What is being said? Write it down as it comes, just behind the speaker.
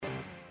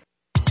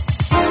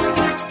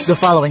The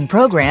following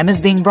program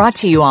is being brought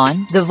to you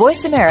on the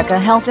Voice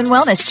America Health and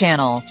Wellness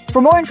Channel.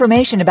 For more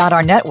information about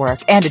our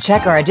network and to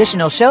check our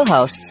additional show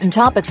hosts and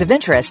topics of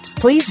interest,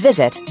 please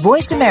visit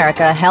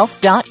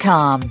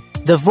voiceamericahealth.com.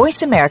 The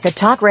Voice America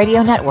Talk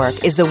Radio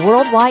Network is the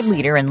worldwide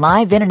leader in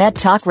live Internet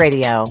talk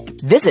radio.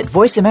 Visit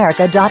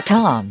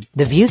voiceamerica.com.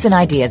 The views and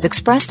ideas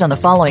expressed on the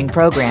following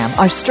program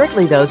are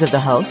strictly those of the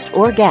host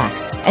or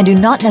guests and do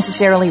not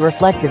necessarily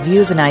reflect the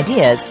views and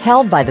ideas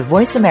held by the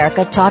Voice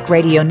America Talk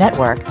Radio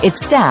Network,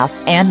 its staff,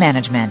 and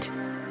management.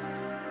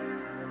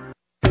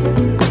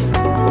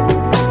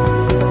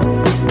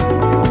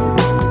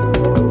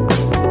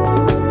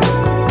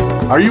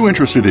 Are you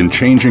interested in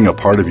changing a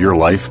part of your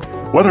life?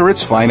 Whether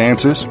it's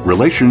finances,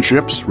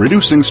 relationships,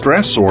 reducing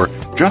stress, or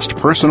just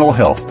personal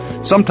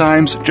health,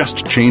 sometimes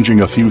just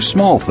changing a few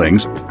small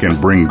things can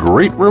bring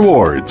great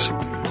rewards.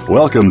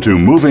 Welcome to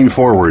Moving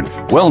Forward,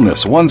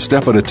 Wellness One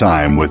Step at a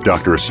Time with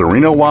Dr.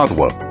 Serena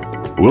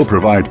Wadhwa. We'll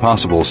provide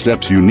possible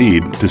steps you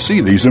need to see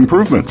these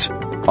improvements.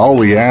 All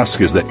we ask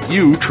is that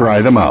you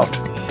try them out.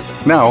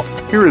 Now,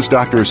 here is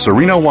Dr.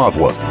 Serena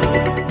Wadhwa.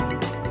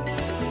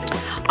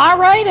 All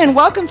right, and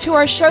welcome to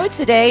our show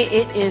today.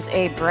 It is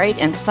a bright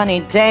and sunny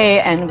day,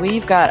 and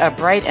we've got a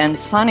bright and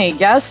sunny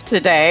guest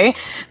today.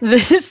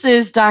 This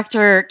is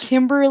Dr.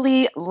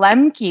 Kimberly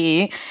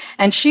Lemke,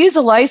 and she's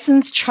a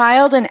licensed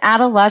child and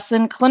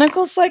adolescent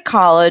clinical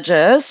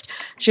psychologist.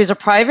 She has a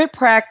private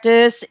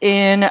practice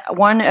in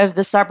one of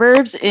the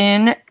suburbs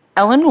in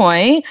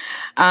Illinois,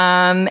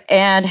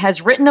 and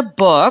has written a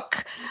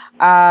book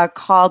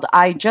called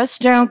I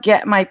Just Don't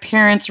Get My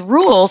Parents'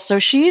 Rules. So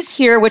she's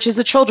here, which is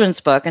a children's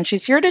book, and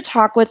she's here to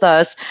talk with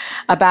us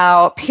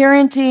about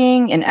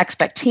parenting and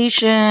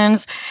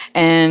expectations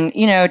and,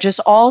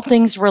 just all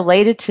things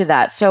related to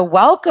that. So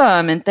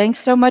welcome, and thanks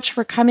so much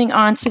for coming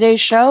on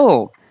today's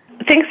show.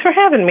 Thanks for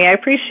having me. I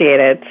appreciate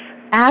it.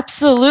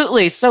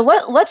 Absolutely. So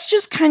let's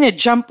just kind of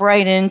jump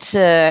right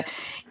into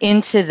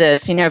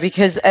this,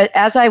 because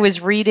as I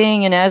was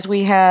reading and as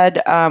we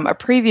had a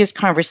previous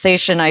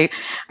conversation, I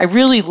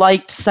really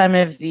liked some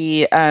of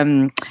the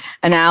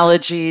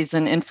analogies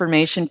and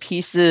information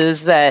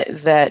pieces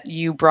that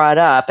you brought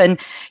up. And,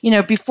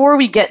 before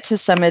we get to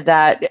some of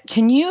that,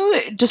 can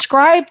you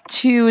describe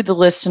to the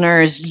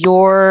listeners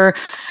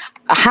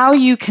how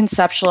you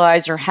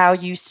conceptualize or how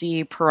you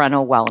see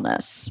parental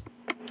wellness?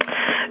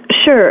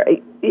 Sure.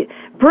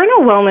 Parental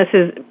wellness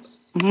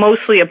is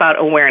mostly about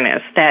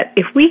awareness, that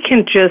if we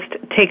can just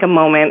take a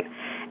moment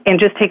and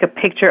just take a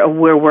picture of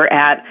where we're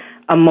at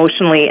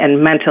emotionally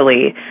and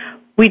mentally,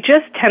 we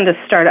just tend to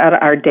start out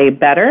our day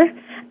better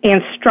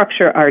and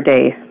structure our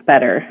day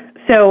better.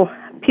 So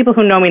people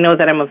who know me know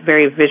that I'm a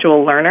very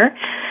visual learner.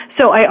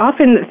 So I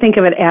often think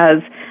of it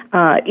as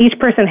each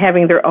person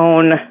having their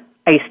own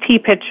iced tea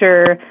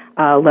pitcher,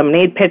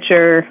 lemonade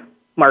pitcher,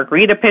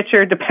 margarita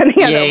pitcher,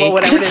 depending on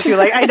whatever it is you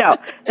like. I know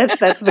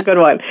that's the good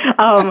one.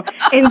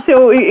 And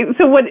so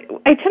what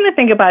I tend to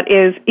think about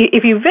is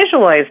if you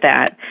visualize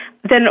that,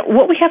 then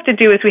what we have to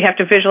do is we have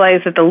to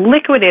visualize that the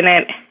liquid in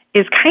it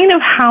is kind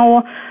of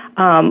how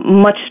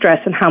much stress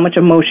and how much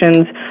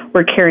emotions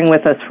we're carrying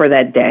with us for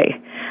that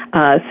day.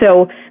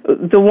 So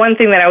the one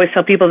thing that I always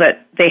tell people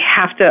that they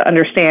have to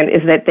understand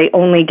is that they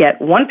only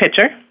get one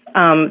pitcher.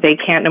 They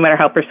can't, no matter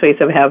how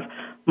persuasive, have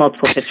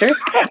multiple pitchers.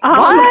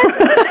 What?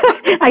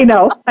 I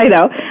know.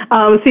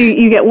 So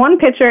you get one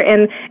pitcher,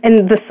 and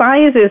the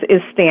size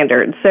is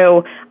standard.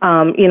 So,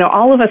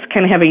 all of us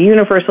kind of have a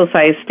universal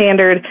size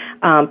standard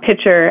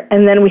pitcher,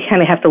 and then we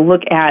kind of have to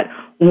look at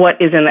what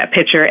is in that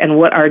pitcher and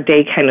what our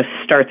day kind of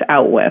starts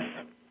out with.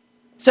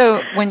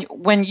 So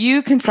when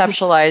you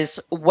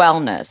conceptualize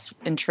wellness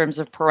in terms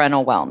of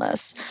parental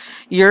wellness,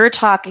 you're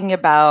talking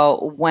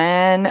about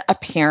when a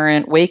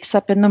parent wakes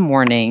up in the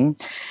morning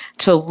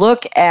to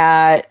look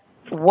at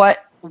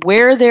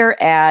where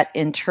they're at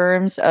in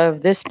terms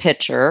of this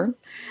pitcher,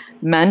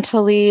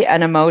 mentally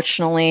and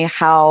emotionally,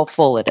 how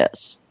full it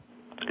is.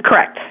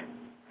 Correct.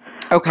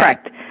 Okay.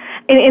 Correct.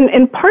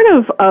 And part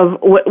of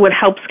what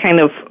helps kind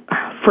of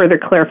further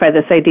clarify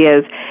this idea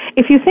is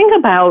if you think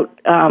about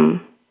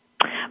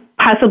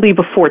possibly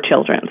before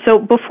children. So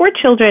before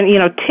children,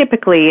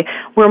 typically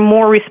we're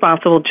more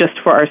responsible just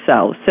for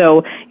ourselves.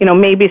 So,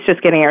 maybe it's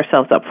just getting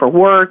ourselves up for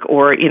work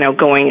or,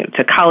 going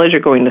to college or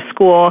going to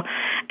school.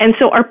 And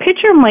so our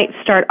pitcher might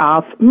start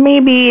off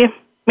maybe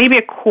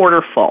a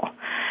quarter full.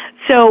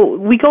 So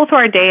we go through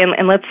our day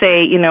and let's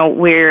say,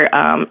 we're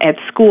at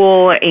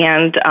school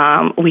and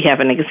we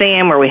have an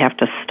exam or we have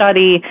to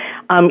study.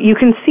 You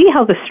can see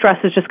how the stress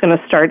is just going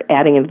to start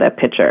adding into that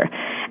pitcher.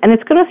 And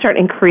it's going to start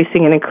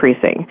increasing and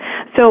increasing.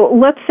 So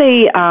let's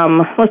say,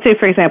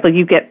 for example,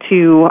 you get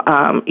to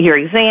your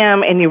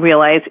exam and you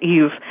realize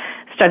you've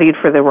studied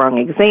for the wrong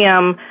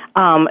exam.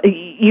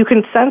 You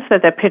can sense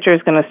that pitcher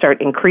is going to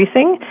start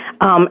increasing,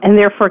 and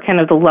therefore kind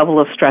of the level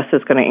of stress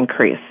is going to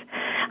increase.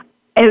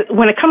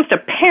 When it comes to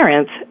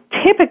parents,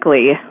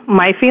 typically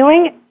my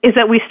feeling is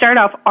that we start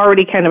off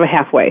already kind of a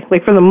halfway.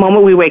 Like from the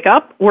moment we wake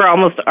up, we're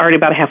almost already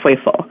about halfway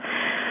full.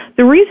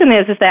 The reason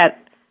is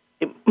that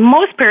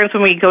most parents,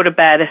 when we go to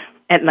bed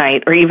at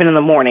night or even in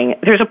the morning,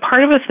 there's a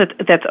part of us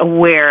that's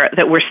aware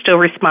that we're still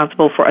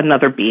responsible for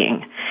another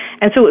being.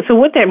 And so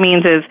what that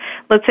means is,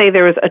 let's say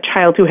there was a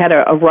child who had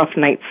a rough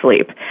night's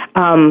sleep.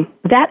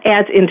 That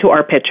adds into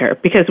our picture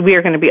because we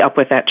are going to be up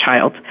with that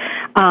child.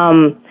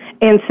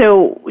 And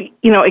so,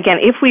 again,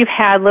 if we've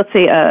had, let's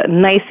say, a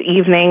nice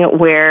evening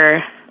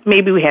where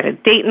maybe we had a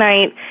date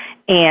night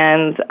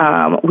and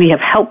we have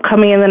help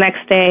coming in the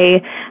next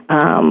day.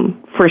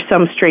 For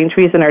some strange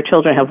reason, our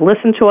children have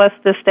listened to us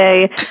this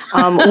day.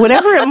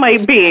 Whatever it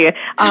might be.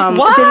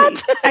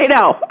 What? I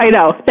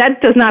know.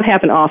 That does not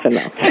happen often,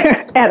 though,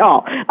 at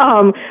all.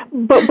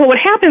 But what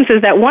happens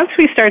is that once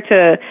we start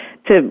to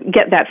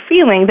get that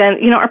feeling,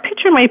 then, our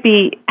picture might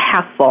be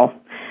half full.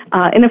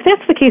 And if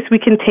that's the case, we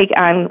can take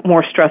on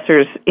more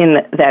stressors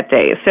in that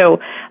day. So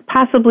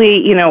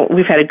possibly,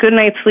 we've had a good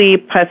night's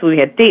sleep, possibly we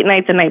had date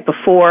night the night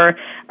before,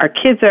 our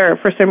kids are,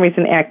 for some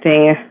reason,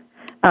 acting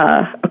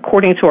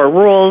according to our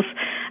rules,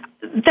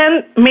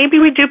 then maybe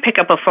we do pick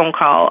up a phone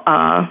call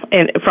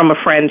from a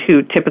friend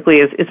who typically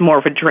is more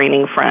of a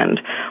draining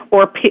friend.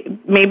 Or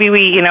maybe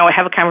we,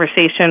 have a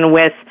conversation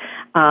with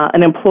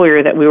an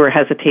employer that we were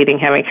hesitating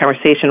having a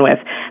conversation with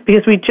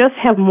because we just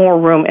have more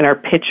room in our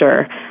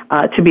picture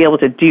to be able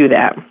to do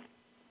that.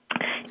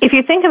 If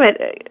you think of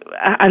it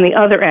on the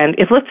other end,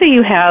 if let's say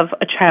you have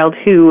a child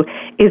who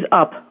is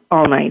up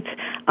all night,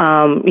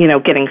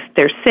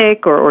 they're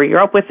sick or you're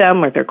up with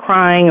them or they're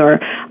crying or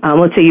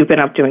let's say you've been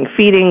up doing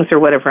feedings or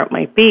whatever it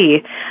might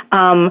be.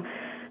 And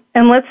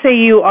let's say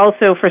you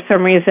also, for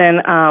some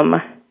reason,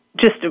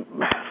 just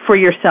for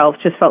yourself,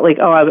 just felt like,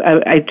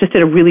 I just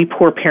did a really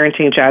poor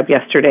parenting job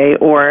yesterday,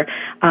 or,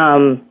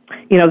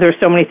 there's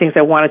so many things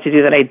I wanted to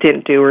do that I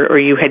didn't do, or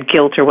you had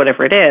guilt or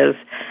whatever it is.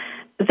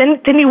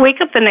 Then you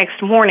wake up the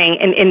next morning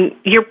and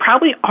you're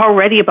probably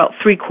already about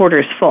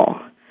 3/4 full.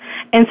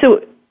 And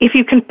so if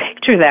you can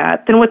picture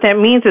that, then what that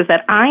means is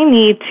that I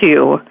need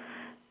to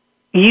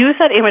use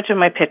that image in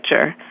my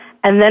picture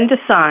and then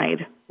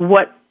decide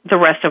what the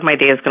rest of my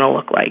day is going to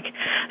look like.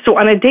 So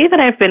on a day that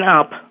I've been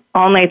up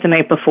all night the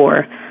night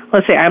before,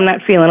 let's say I'm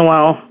not feeling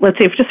well, let's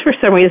say if just for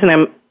some reason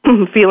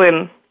I'm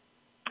feeling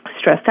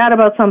stressed out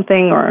about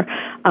something or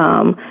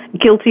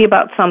guilty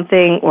about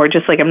something or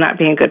just like I'm not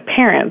being a good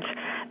parent,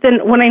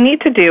 then what I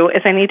need to do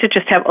is I need to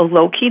just have a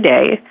low-key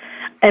day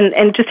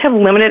and just have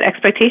limited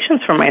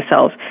expectations for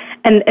myself.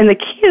 And the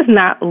key is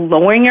not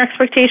lowering your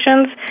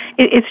expectations.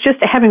 It's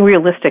just having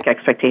realistic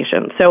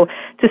expectations. So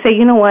to say,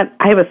 you know what,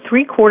 I have a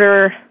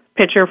 3/4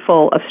 pitcher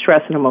full of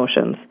stress and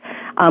emotions.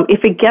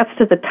 If it gets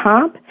to the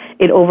top,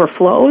 it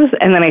overflows,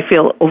 and then I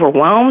feel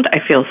overwhelmed. I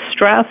feel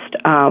stressed.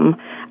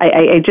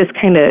 I just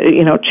kind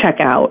of, check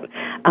out.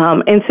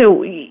 And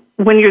so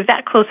when you're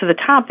that close to the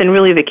top, then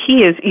really the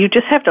key is you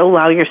just have to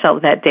allow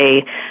yourself that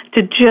day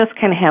to just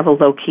kind of have a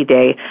low-key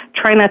day.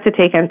 Try not to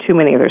take on too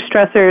many other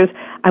stressors.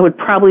 I would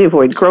probably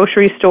avoid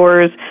grocery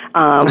stores.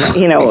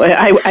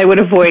 I would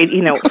avoid,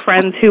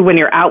 friends who, when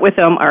you're out with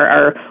them,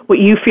 are what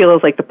you feel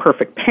is like the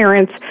perfect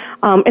parents.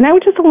 And I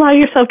would just allow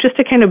yourself just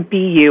to kind of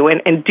be you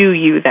and do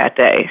you that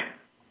day.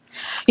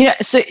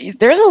 So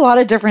there's a lot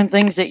of different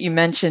things that you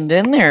mentioned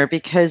in there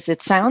because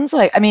it sounds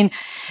like,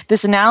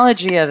 this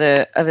analogy of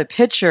a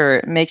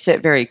picture makes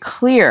it very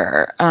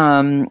clear.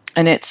 And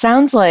it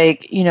sounds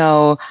like,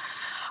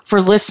 for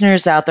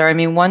listeners out there,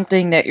 one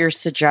thing that you're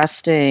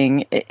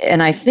suggesting,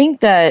 and I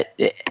think that,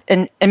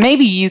 and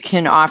maybe you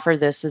can offer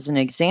this as an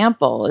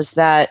example, is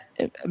that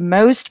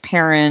most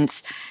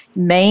parents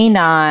may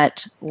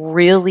not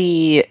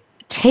really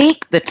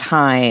take the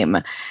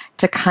time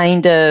to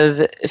kind of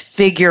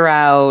figure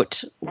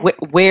out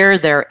where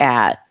they're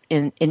at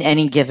in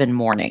any given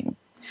morning.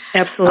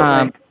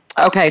 Absolutely.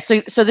 Okay,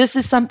 so this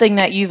is something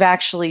that you've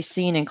actually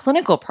seen in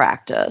clinical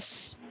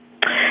practice.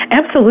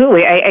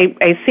 Absolutely.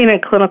 I've seen in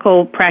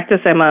clinical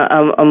practice. I'm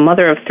a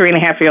mother of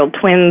 3.5-year-old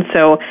twins,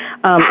 so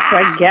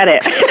I get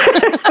it.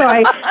 So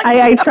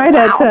I try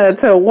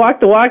to walk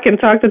the walk and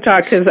talk the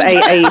talk because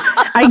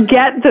I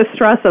get the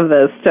stress of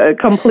this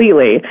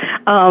completely.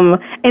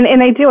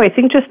 And I do. I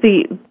think just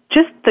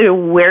the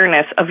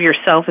awareness of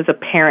yourself as a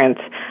parent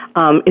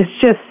is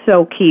just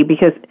so key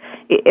because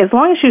as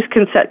long as you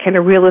can set kind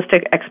of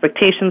realistic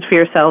expectations for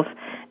yourself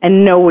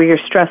and know where your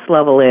stress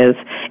level is,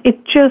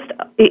 it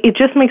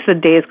just makes the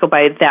days go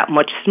by that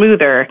much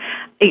smoother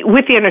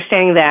with the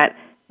understanding that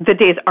the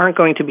days aren't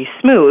going to be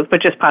smooth,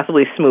 but just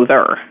possibly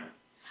smoother.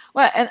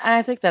 Well, and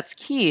I think that's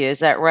key, is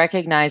that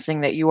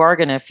recognizing that you are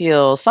going to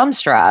feel some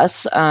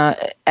stress,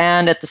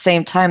 and at the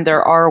same time,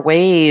 there are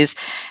ways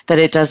that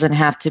it doesn't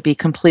have to be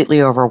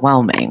completely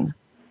overwhelming.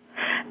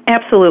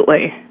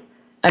 Absolutely.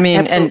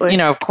 Absolutely.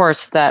 And, of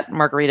course, that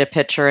margarita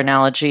pitcher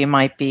analogy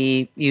might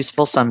be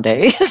useful some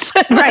days.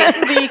 Right.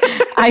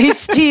 The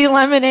iced tea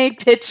lemonade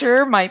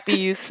pitcher might be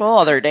useful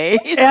other days.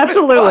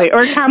 Absolutely. Or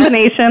a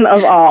combination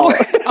of all.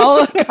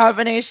 A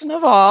combination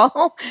of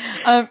all.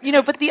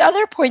 But the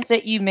other point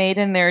that you made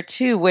in there,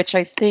 too, which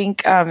I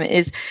think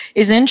is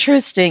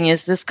interesting,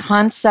 is this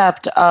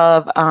concept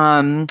of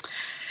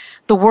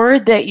the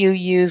word that you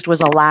used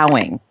was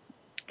allowing.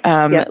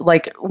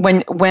 Like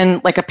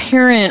when like a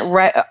parent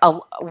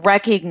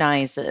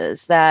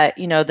recognizes that,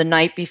 the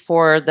night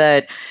before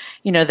that,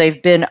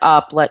 they've been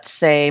up, let's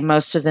say,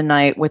 most of the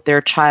night with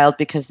their child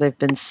because they've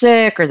been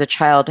sick or the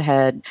child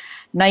had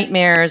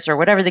nightmares or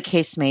whatever the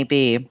case may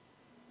be.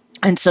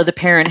 And so the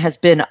parent has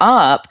been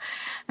up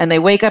and they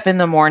wake up in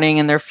the morning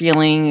and they're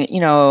feeling,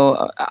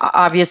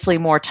 obviously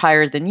more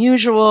tired than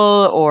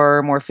usual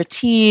or more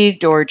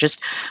fatigued or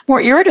just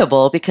more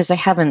irritable because they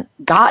haven't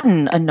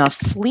gotten enough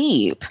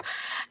sleep.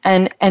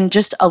 And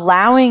just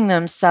allowing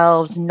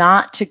themselves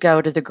not to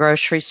go to the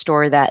grocery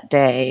store that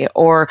day,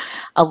 or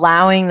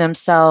allowing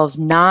themselves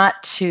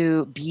not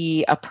to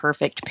be a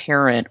perfect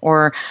parent,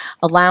 or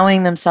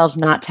allowing themselves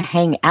not to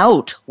hang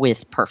out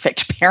with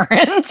perfect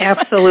parents.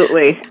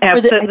 Absolutely.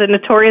 The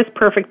notorious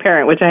perfect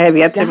parent, which I have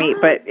yet to meet,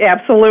 but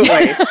absolutely.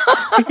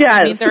 Yes.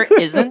 I mean, there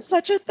isn't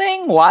such a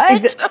thing.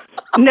 What?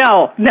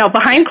 No.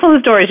 Behind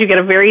closed doors, you get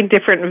a very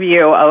different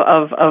view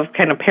of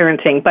kind of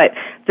parenting. But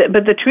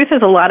the truth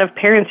is, a lot of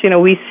parents,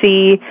 we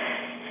see,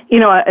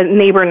 a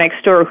neighbor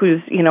next door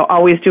who's,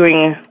 always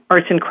doing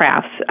arts and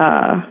crafts,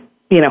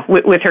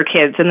 with her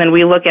kids. And then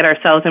we look at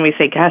ourselves and we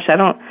say, gosh, I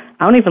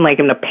don't even like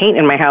him to paint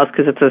in my house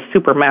because it's a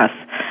super mess.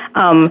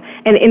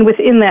 And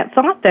within that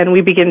thought, then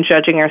we begin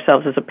judging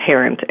ourselves as a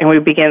parent, and we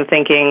begin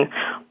thinking,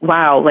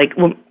 wow,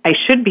 I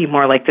should be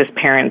more like this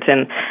parent,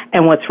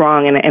 and what's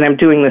wrong, and I'm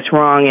doing this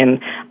wrong,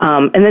 and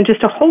then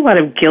just a whole lot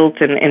of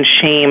guilt and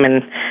shame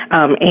and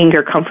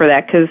anger come for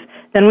that, because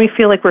then we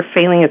feel like we're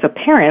failing as a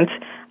parent.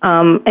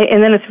 And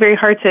then it's very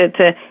hard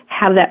to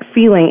have that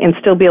feeling and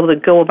still be able to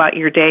go about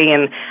your day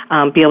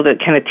and be able to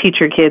kind of teach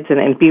your kids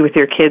and be with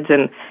your kids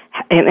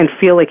and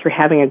feel like you're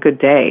having a good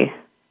day.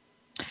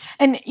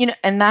 And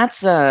and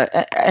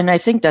I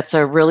think that's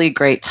a really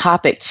great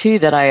topic too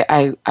that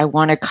I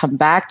want to come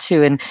back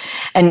to,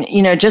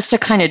 and just to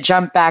kind of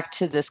jump back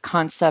to this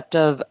concept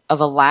of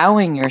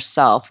allowing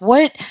yourself.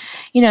 What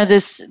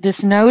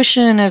this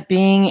notion of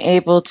being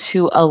able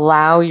to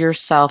allow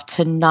yourself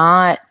to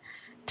not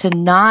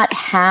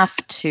have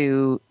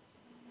to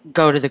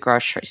go to the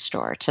grocery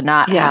store, to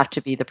not have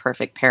to be the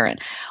perfect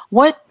parent.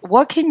 What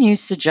can you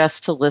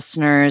suggest to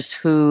listeners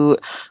who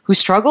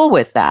struggle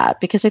with that?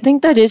 Because I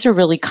think that is a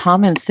really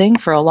common thing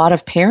for a lot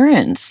of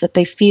parents, that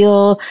they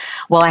feel,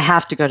 well, I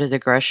have to go to the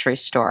grocery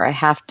store. I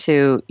have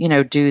to,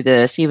 do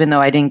this even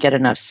though I didn't get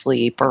enough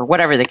sleep or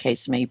whatever the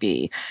case may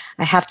be.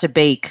 I have to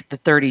bake the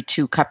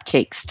 32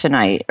 cupcakes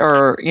tonight,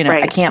 or,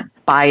 right. I can't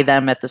buy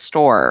them at the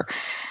store.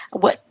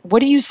 What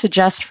do you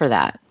suggest for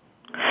that?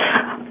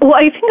 Well,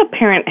 I think a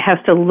parent has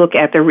to look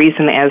at the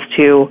reason as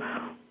to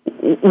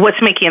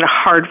what's making it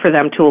hard for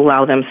them to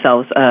allow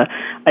themselves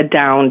a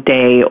down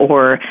day,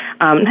 or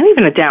not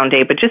even a down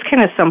day, but just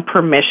kind of some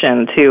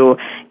permission to,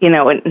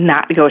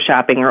 not go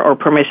shopping, or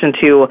permission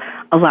to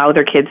allow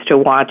their kids to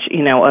watch,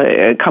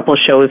 a couple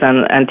shows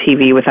on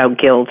TV without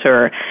guilt,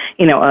 or,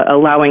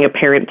 allowing a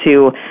parent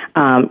to,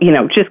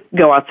 just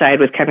go outside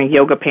with kind of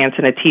yoga pants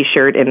and a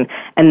T-shirt and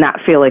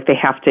not feel like they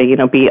have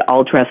to, be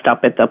all dressed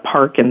up at the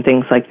park and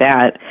things like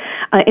that.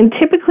 And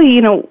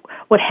typically,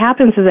 what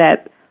happens is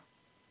that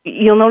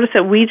you'll notice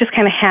that we just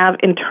kind of have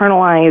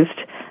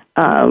internalized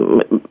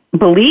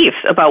beliefs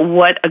about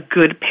what a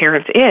good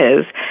parent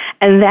is,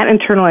 and that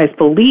internalized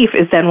belief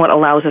is then what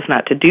allows us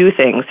not to do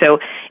things.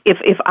 So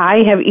if I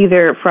have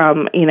either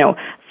from,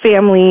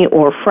 family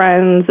or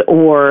friends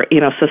or,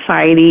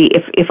 society,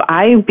 if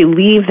I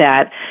believe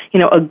that,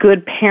 a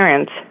good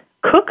parent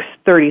cooks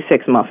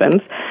 36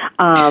 muffins,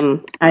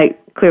 I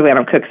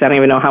don't cook, so I don't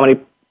even know how many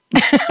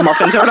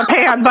muffins are in a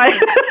pan, but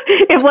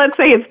if let's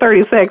say it's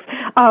 36,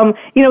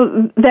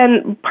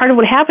 then part of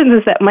what happens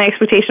is that my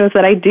expectation is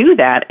that I do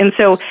that. And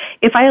so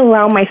if I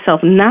allow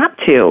myself not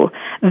to,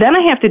 then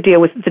I have to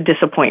deal with the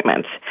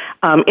disappointment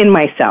in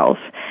myself.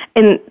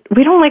 And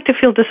we don't like to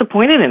feel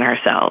disappointed in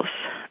ourselves.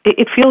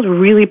 It feels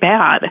really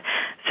bad.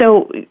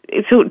 So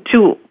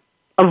to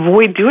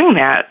avoid doing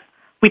that,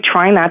 we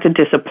try not to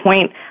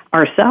disappoint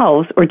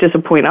ourselves or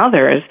disappoint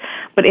others,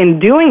 but in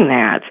doing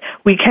that,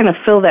 we kind of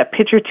fill that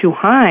pitcher too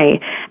high,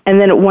 and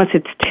then once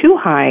it's too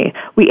high,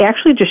 we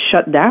actually just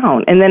shut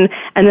down. And then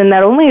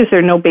not only is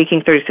there no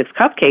baking 36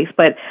 cupcakes,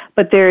 but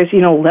there's,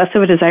 less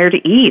of a desire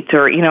to eat,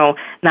 or,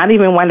 not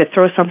even want to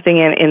throw something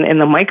in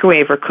the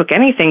microwave or cook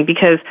anything,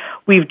 because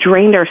we've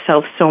drained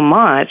ourselves so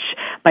much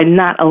by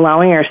not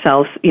allowing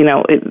ourselves,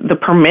 the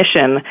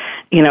permission,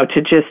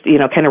 to just,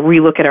 kind of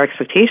relook at our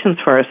expectations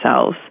for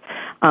ourselves.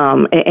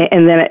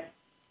 And then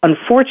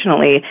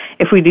unfortunately,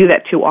 if we do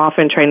that too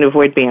often, trying to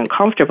avoid being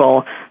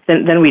uncomfortable,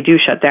 then we do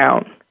shut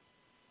down.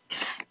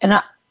 And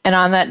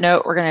on that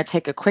note, we're going to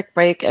take a quick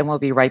break, and we'll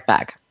be right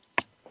back.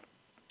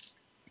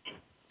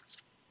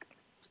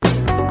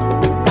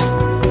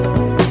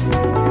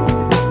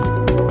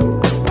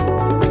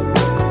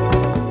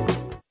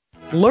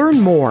 Learn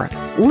more.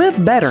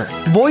 Live better.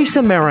 Voice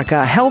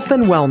America Health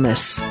and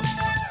Wellness.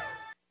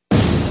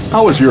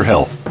 How is your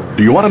health?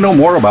 Do you want to know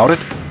more about it?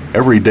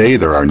 Every day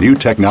there are new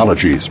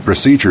technologies,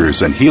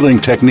 procedures, and healing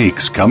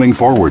techniques coming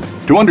forward.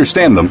 To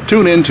understand them,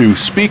 tune in to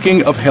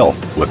Speaking of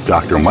Health with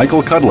Dr.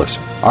 Michael Cudlis.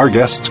 Our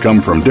guests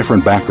come from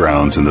different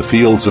backgrounds in the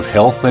fields of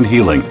health and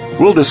healing.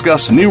 We'll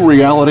discuss new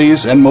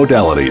realities and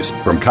modalities,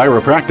 from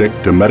chiropractic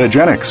to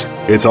metagenics.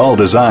 It's all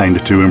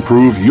designed to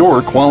improve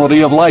your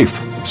quality of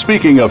life.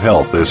 Speaking of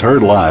Health is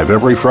heard live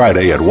every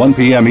Friday at 1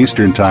 p.m.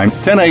 Eastern Time,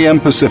 10 a.m.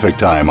 Pacific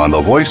Time on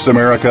the Voice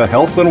America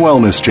Health and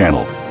Wellness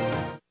Channel.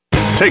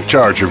 Take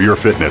charge of your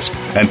fitness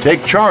and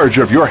take charge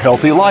of your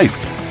healthy life.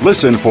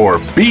 Listen for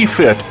Be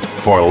Fit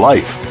for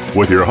Life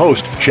with your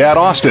host, Chad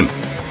Austin.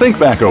 Think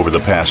back over the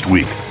past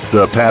week,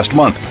 the past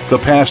month, the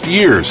past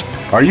years.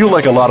 Are you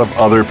like a lot of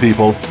other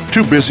people?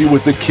 Too busy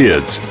with the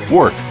kids,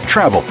 work,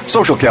 travel,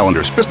 social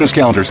calendars, business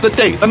calendars, the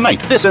day, the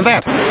night, this and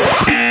that.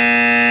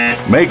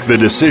 Make the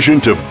decision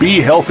to be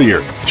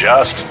healthier.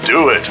 Just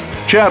do it.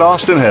 Chad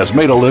Austin has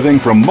made a living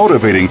from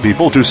motivating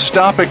people to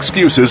stop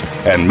excuses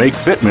and make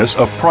fitness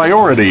a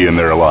priority in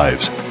their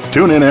lives.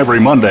 Tune in every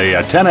Monday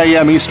at 10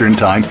 a.m. Eastern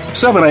Time,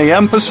 7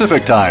 a.m.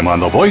 Pacific Time on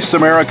the Voice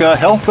America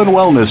Health and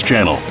Wellness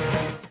Channel.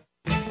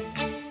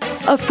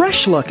 A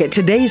fresh look at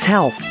today's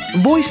health.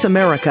 Voice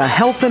America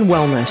Health and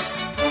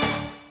Wellness.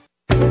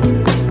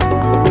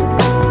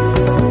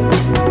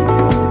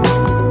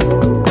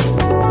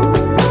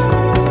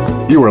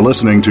 You are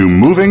listening to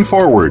Moving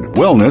Forward,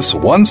 Wellness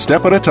One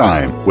Step at a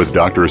Time with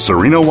Dr.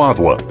 Serena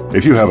Wathwa.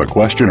 If you have a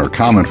question or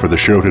comment for the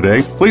show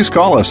today, please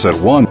call us at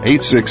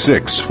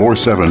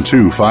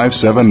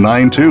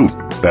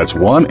 1-866-472-5792. That's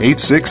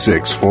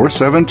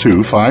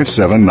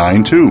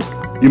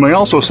 1-866-472-5792. You may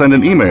also send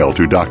an email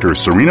to Dr.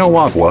 Serena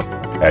Wathwa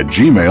at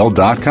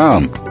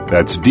gmail.com.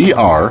 That's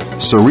Dr.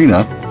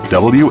 Serena,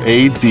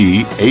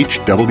 WADHWA,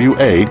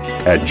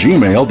 at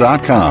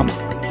gmail.com.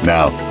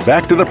 Now,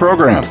 back to the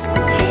program.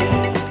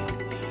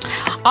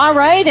 All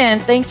right,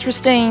 and thanks for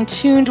staying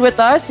tuned with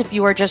us. If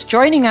you are just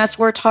joining us,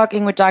 we're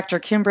talking with Dr.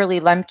 Kimberly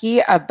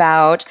Lemke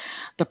about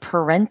the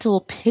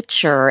parental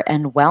picture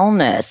and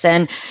wellness.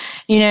 And,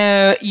 you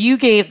know, you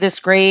gave this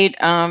great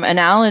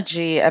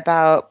analogy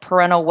about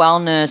parental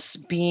wellness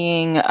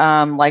being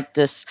like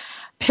this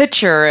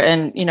pitcher,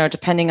 and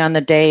depending on the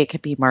day, it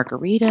could be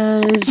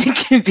margaritas,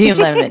 it could be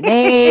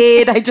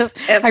lemonade. I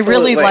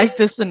really like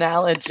this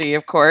analogy,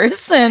 of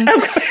course, and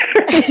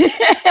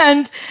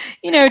and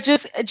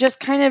just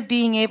kind of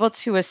being able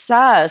to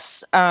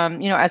assess,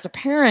 as a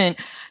parent,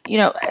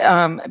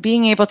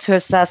 being able to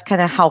assess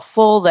kind of how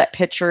full that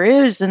pitcher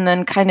is, and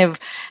then kind of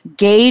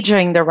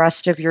gauging the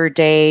rest of your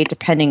day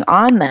depending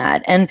on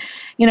that. And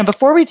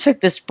before we took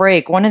this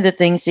break, one of the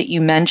things that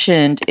you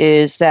mentioned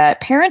is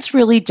that parents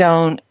really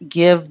don't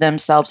give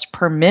themselves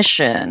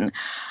permission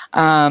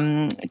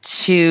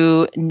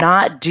to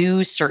not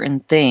do certain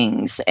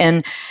things.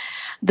 And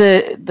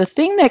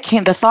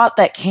the thought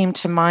that came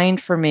to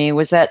mind for me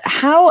was that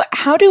how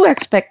do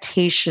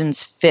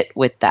expectations fit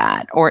with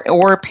that, or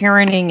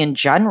parenting in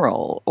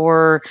general,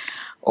 or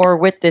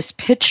with this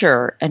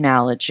pitcher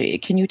analogy?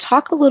 Can you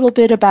talk a little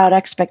bit about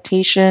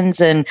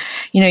expectations? And,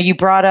 you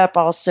brought up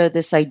also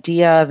this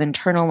idea of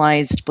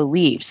internalized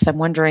beliefs. I'm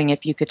wondering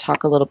if you could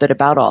talk a little bit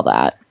about all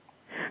that.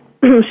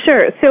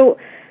 Sure. So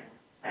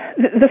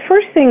the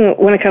first thing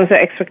when it comes to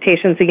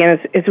expectations, again,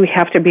 is we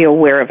have to be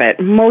aware of it.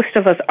 Most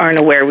of us aren't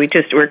aware.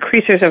 We're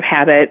creatures of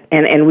habit,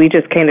 and we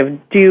just kind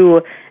of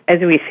do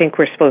as we think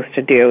we're supposed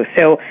to do.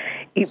 So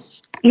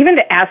even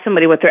to ask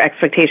somebody what their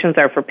expectations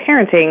are for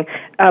parenting,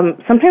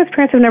 sometimes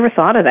parents have never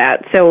thought of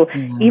that. So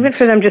even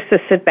for them just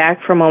to sit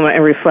back for a moment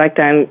and reflect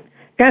on,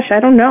 gosh, I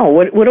don't know,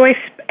 what do I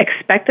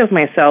expect of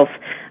myself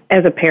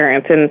as a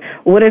parent, and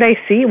what did I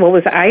see? What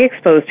was I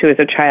exposed to as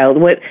a child?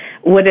 What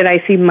did I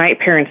see my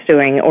parents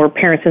doing, or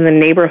parents in the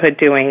neighborhood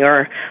doing,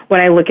 or when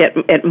I look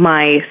at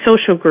my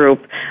social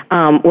group,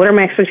 what are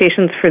my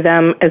expectations for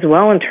them as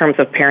well in terms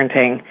of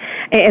parenting?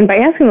 And by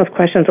asking those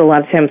questions, a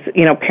lot of times,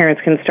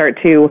 parents can start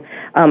to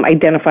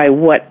identify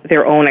what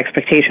their own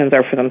expectations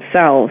are for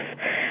themselves.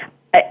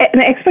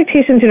 And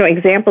expectations,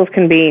 examples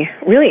can be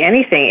really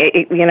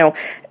anything.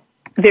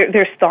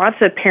 There's thoughts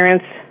that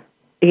parents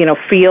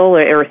feel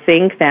or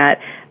think that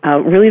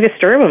really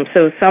disturb them.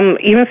 So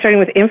even starting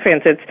with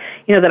infants, it's,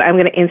 that I'm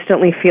going to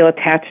instantly feel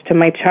attached to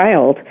my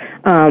child.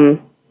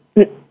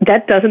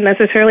 That doesn't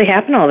necessarily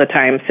happen all the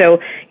time. So,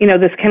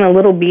 this kind of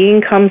little being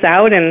comes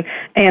out and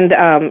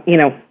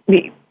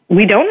we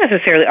don't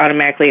necessarily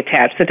automatically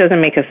attach. That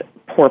doesn't make us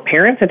poor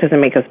parents. That doesn't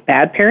make us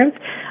bad parents.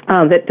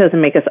 That doesn't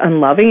make us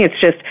unloving. It's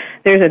just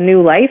there's a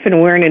new life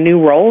and we're in a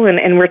new role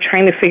and we're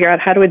trying to figure out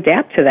how to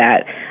adapt to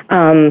that.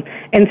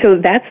 And so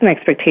that's an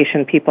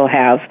expectation people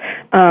have.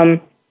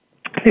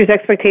 There's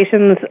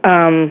expectations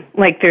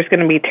like there's going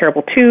to be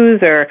terrible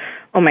twos, or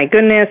oh my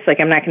goodness, like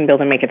I'm not going to be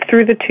able to make it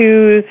through the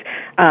twos.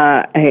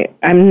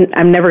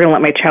 I'm never going to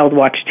let my child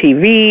watch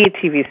TV.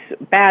 TV's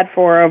bad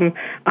for them.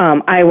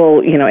 I will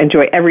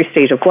enjoy every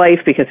stage of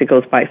life because it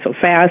goes by so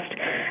fast.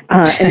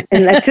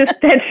 And that's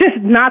just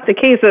not the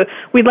case.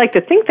 We'd like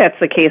to think that's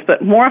the case,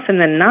 but more often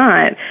than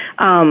not,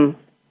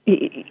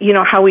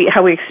 how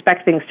we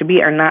expect things to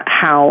be are not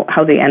how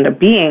they end up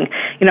being.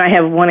 I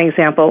have one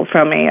example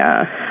from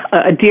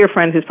a dear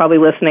friend who's probably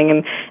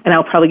listening, and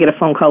I'll probably get a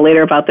phone call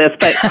later about this,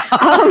 but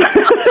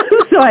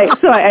so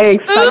I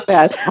expect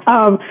that.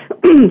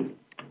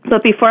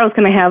 But before I was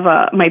going to have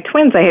my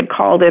twins, I had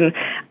called and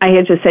I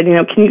had just said,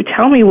 can you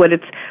tell me what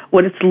it's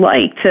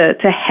like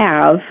to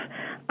have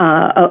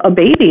a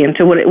baby and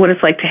to what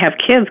it's like to have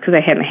kids, because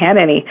I hadn't had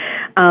any.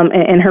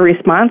 And her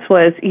response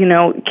was,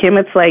 Kim,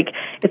 it's like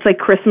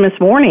Christmas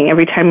morning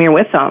every time you're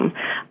with them.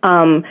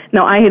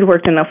 Now, I had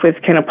worked enough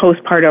with kind of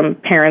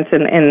postpartum parents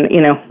and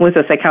was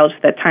a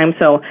psychologist at that time,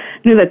 so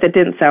knew that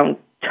didn't sound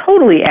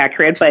totally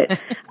accurate, but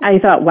I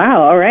thought,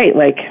 wow, all right,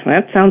 like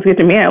that sounds good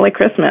to me. I like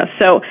Christmas.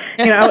 So,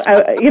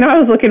 I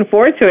was looking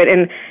forward to it.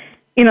 And,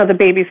 the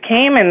babies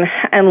came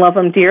and love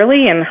them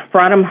dearly and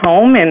brought them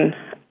home, and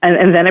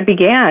then it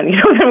began.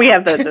 Then we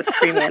have the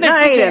screaming at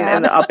night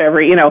and the up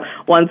every,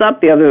 one's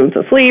up, the other one's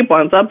asleep,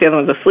 one's up, the other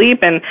one's asleep.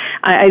 And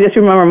I just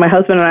remember my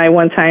husband and I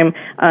one time,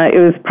 it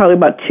was probably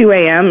about 2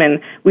 a.m.,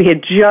 and we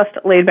had just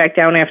laid back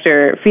down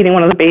after feeding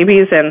one of the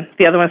babies, and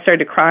the other one started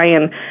to cry,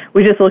 and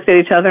we just looked at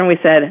each other and we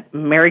said,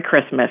 Merry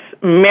Christmas,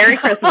 Merry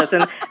Christmas.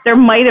 And there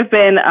might have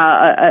been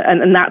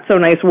a not so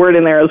nice word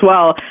in there as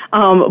well.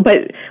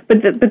 But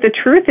the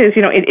truth is,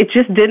 it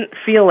just didn't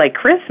feel like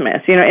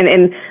Christmas,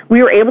 and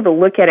we were able to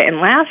look at it and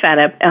laugh at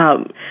it,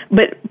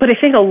 but I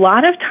think a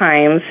lot of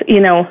times,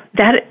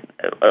 that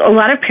a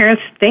lot of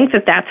parents think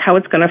that that's how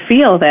it's going to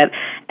feel, that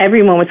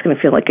every moment's going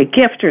to feel like a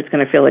gift or it's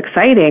going to feel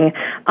exciting.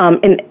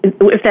 And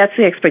if that's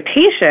the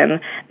expectation,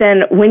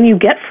 then when you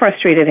get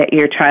frustrated at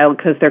your child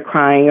because they're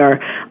crying, or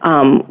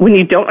when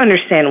you don't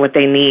understand what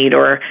they need,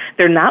 or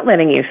they're not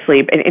letting you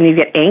sleep, and you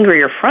get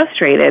angry or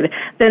frustrated,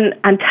 then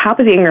on top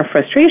of the anger and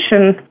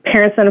frustration,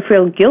 parents then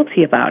feel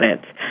guilty about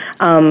it.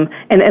 And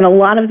a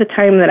lot of the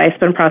time that I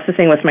spend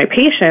processing with my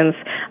patients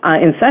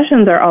in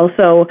sessions are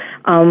also,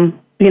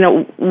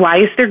 why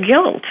is there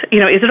guilt?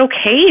 Is it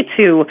okay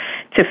to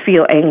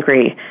feel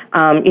angry? Is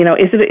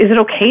it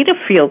okay to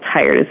feel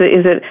tired?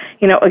 Is it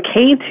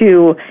okay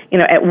to,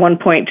 at one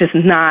point just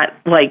not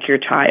like your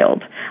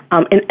child?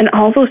 And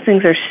all those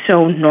things are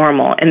so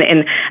normal.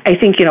 And I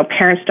think,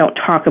 parents don't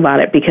talk about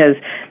it because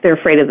they're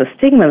afraid of the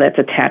stigma that's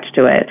attached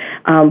to it.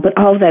 But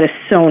all of that is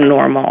so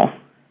normal.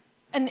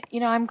 And,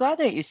 I'm glad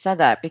that you said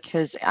that,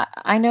 because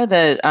I know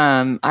that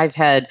I've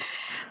had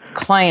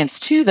clients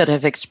too that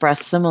have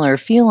expressed similar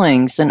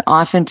feelings, and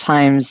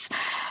oftentimes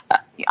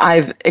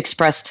I've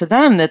expressed to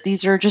them that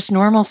these are just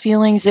normal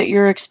feelings that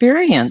you're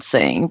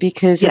experiencing,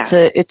 because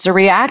it's a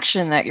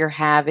reaction that you're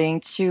having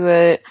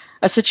to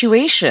a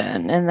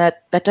situation, and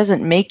that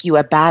doesn't make you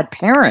a bad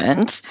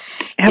parent.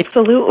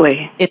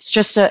 Absolutely. It's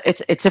just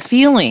it's a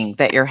feeling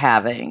that you're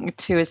having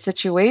to a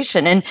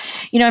situation. And,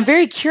 I'm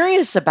very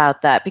curious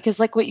about that, because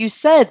like what you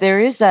said, there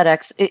is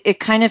that it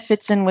kind of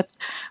fits in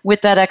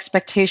with that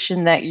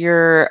expectation that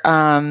you're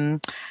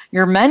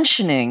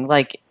mentioning.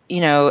 Like,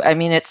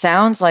 it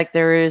sounds like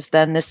there is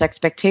then this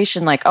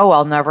expectation, like, oh,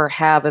 I'll never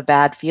have a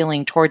bad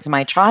feeling towards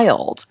my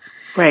child.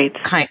 Right.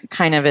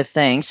 Kind of a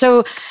thing.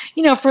 So,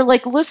 for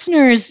like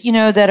listeners,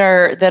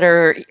 that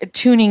are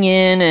tuning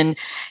in and,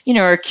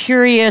 are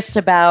curious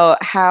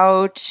about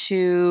how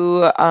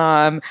to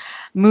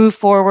move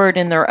forward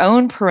in their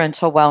own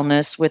parental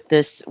wellness with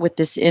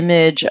this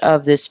image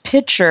of this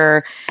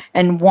picture,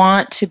 and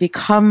want to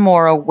become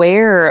more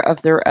aware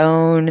of their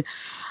own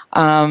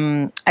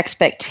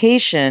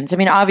expectations. I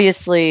mean,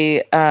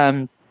 obviously,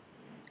 coming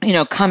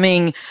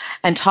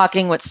and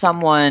talking with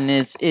someone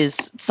is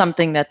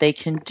something that they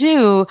can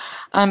do.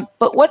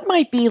 But what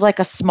might be like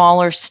a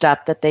smaller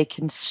step that they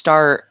can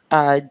start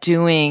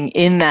doing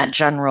in that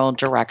general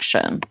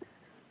direction?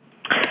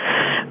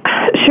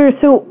 Sure.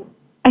 So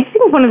I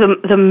think one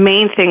of the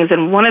main things,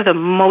 and one of the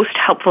most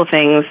helpful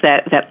things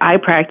that I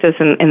practice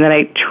and that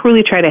I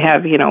truly try to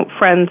have,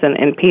 friends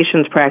and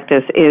patients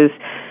practice, is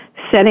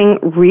setting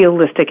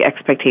realistic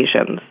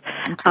expectations.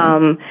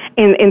 Okay.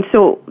 And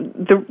so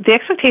the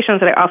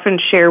expectations that I often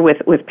share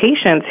with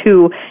patients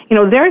who,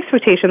 their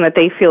expectation that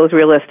they feel is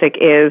realistic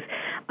is,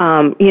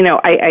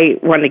 I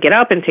want to get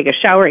up and take a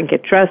shower and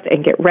get dressed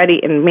and get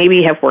ready and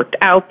maybe have worked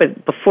out,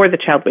 but before the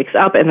child wakes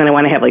up, and then I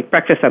want to have like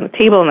breakfast on the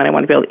table, and then I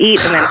want to be able to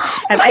eat, and then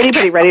have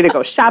anybody ready to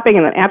go shopping,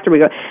 and then after we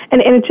go,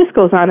 and it just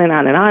goes on and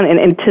on and on.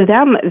 And to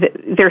them,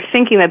 they're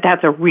thinking that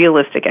that's a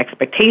realistic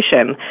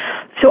expectation.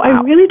 So wow.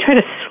 I really try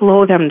to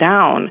slow them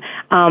down.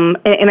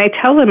 And I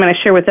tell them and I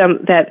share with them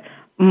that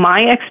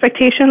my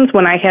expectations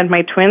when I had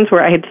my twins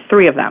I had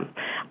 3 of them.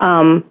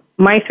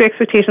 My 3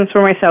 expectations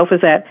for myself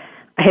is that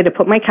I had to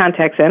put my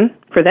contacts in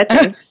for that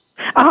day.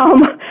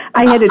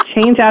 I had to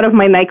change out of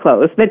my night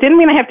clothes. That didn't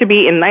mean I have to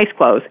be in nice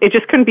clothes. It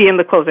just couldn't be in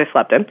the clothes I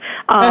slept in.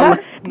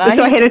 Nice.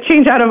 So I had to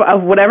change out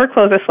of whatever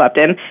clothes I slept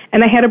in,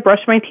 and I had to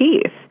brush my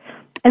teeth.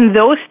 And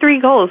those 3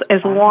 goals,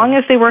 as long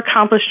as they were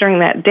accomplished during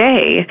that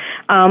day,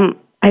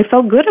 I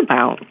felt good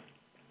about.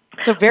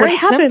 So very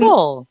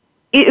simple.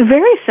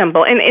 Very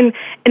simple. And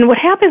what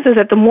happens is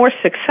that the more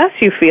success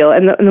you feel,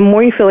 and the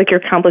more you feel like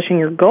you're accomplishing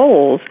your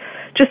goals,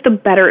 just the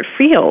better it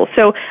feels.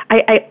 So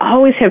I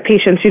always have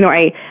patients,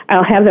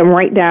 I'll have them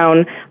write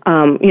down,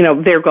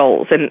 their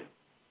goals, and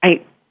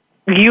I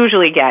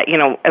usually get,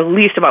 at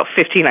least about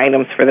 15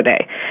 items for the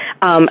day.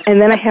 And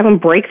then I have them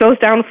break those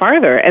down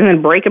farther and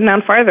then break them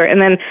down farther.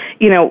 And then,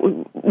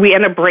 we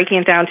end up breaking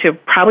it down to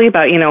probably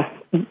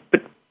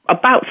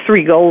about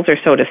 3 goals or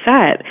so to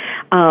set.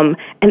 And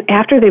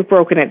after they've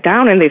broken it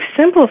down and they've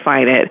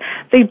simplified it,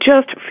 they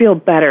just feel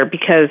better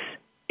because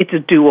it's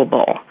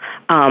doable.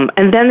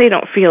 And then they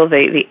don't feel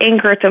the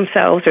anger at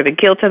themselves or the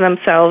guilt at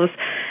themselves.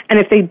 And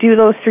if they do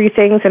those 3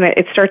 things and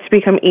it starts to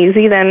become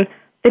easy, then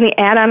you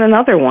add on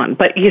another one.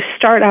 But you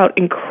start out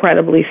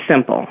incredibly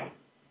simple.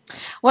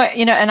 Well,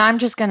 and I'm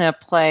just going to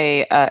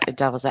play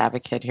devil's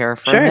advocate here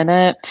for a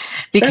minute,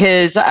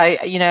 because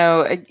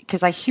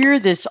I hear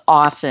this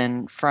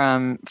often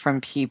from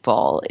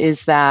people,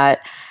 is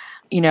that,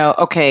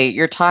 okay,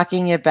 you're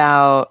talking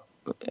about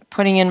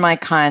putting in my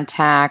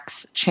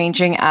contacts,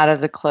 changing out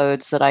of the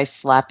clothes that I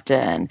slept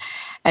in,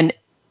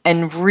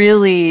 and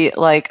really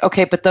like,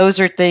 okay, but those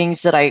are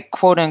things that I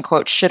quote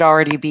unquote should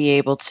already be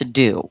able to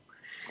do.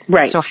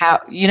 Right. So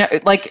how,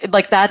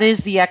 like that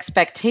is the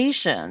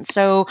expectation.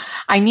 So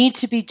I need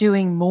to be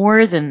doing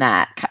more than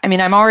that. I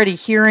mean, I'm already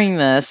hearing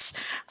this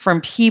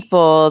from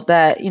people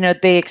that,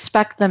 they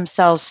expect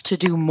themselves to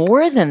do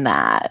more than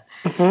that.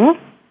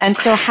 Mm-hmm. And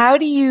so how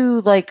do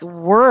you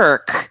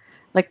work?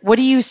 Like, what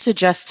do you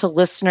suggest to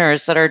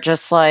listeners that are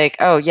just like,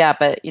 oh yeah,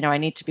 but I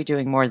need to be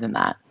doing more than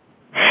that?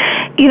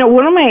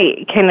 One of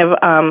my kind of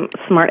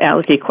smart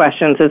alecky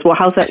questions is, well,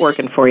 how's that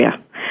working for you?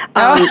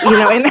 And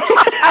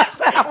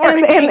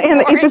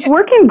if it's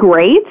working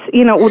great,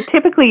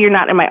 typically you're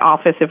not in my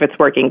office if it's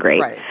working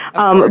great. Right,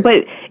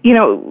 but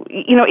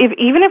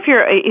if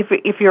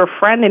you're a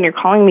friend and you're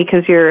calling me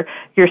because you're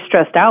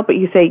stressed out, but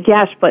you say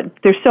yes, but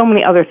there's so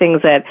many other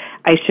things that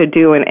I should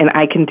do and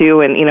I can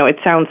do, and it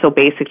sounds so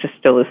basic, just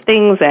do those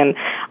things, and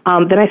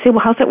then I say, well,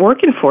 how's it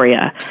working for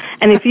you?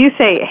 And if you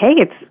say, hey,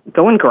 it's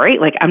going great,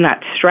 like I'm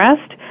not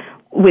stressed.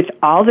 With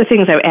all the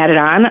things I've added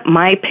on,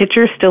 my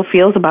pitcher still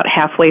feels about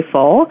halfway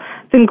full,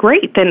 then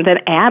great, then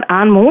add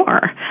on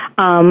more.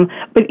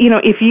 But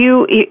if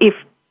you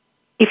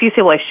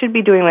say, well, I should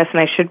be doing this and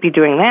I should be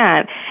doing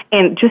that,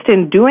 and just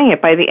in doing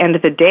it, by the end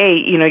of the day,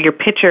 your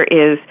pitcher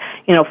is,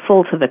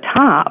 full to the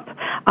top,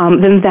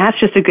 then that's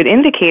just a good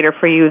indicator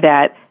for you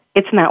that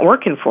it's not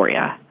working for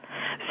you.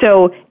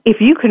 So if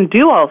you can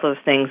do all those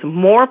things,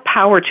 more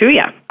power to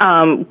you.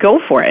 Go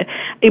for it.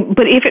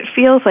 But if it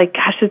feels like,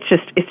 gosh, it's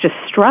just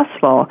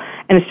stressful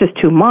and it's just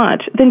too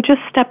much, then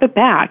just step it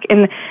back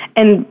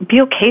and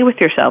be okay with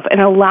yourself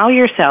and allow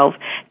yourself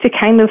to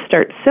kind of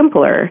start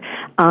simpler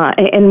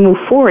and move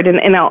forward.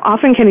 And I'll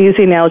often kind of use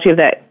the analogy of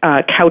that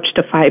couch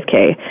to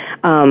 5K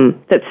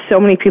that so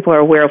many people are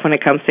aware of when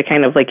it comes to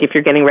kind of like if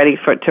you're getting ready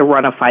to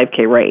run a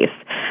 5K race.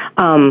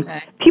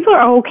 Okay. People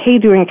are okay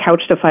doing a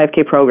couch to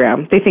 5K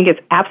program. They think it's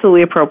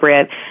absolutely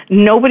appropriate.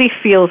 Nobody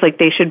feels like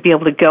they should be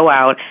able to go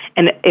out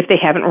and if they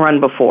haven't run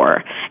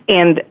before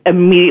and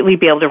immediately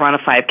be able to run a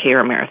 5K or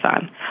a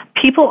marathon.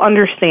 People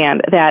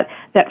understand that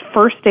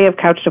first day of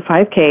couch to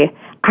 5K,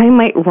 I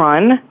might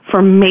run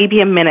for maybe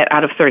a minute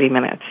out of 30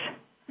 minutes.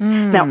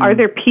 Now, are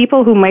there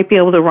people who might be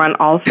able to run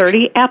all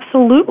 30?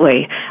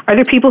 Absolutely. Are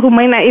there people who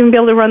might not even be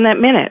able to run that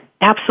minute?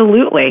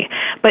 Absolutely.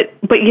 But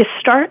you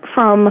start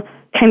from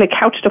kind of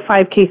couch to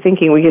 5K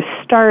thinking where you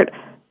start,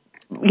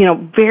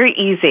 very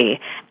easy.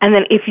 And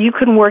then if you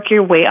can work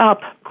your way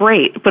up,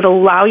 great. But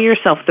allow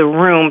yourself the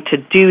room to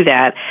do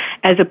that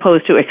as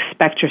opposed to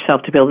expect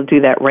yourself to be able to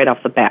do that right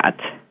off the bat.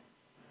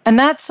 And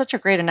that's such a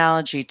great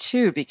analogy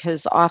too,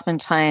 because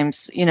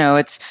oftentimes,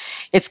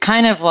 it's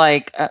kind of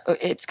like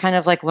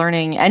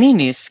learning any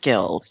new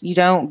skill. You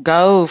don't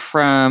go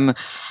from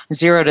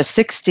 0 to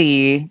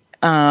 60,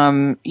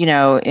 in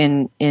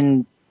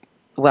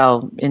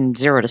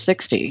 0 to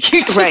 60. You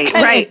just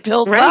kind of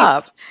builds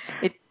up.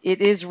 It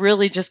is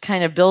really just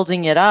kind of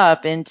building it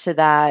up into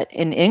that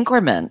in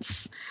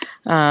increments,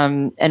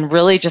 and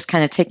really just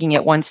kind of taking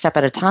it one step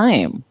at a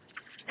time.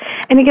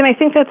 And again, I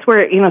think that's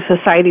where,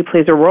 society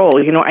plays a role.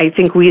 I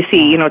think we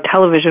see,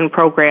 television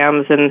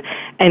programs and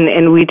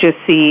we just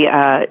see,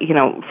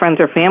 friends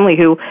or family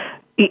who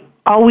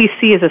all we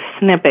see is a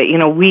snippet.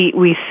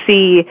 We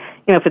see,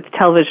 if it's a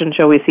television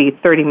show, we see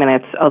 30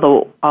 minutes,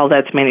 although all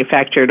that's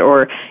manufactured.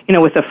 Or,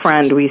 with a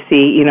friend, we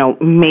see,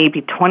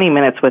 maybe 20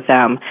 minutes with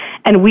them.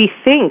 And we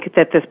think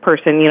that this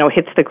person,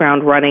 hits the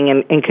ground running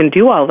and can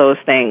do all those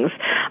things.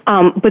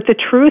 But the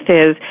truth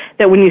is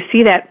that when you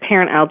see that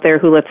parent out there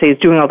who, let's say, is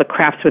doing all the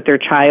crafts with their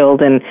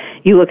child, and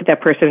you look at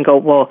that person and go,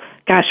 well,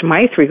 gosh,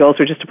 my 3 goals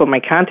were just to put my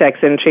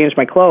contacts in and change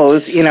my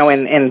clothes,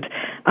 and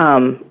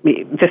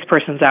this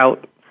person's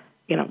out,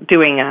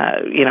 doing,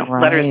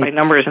 letters by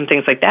numbers and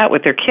things like that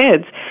with their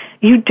kids,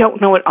 you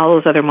don't know what all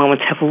those other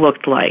moments have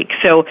looked like.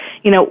 So,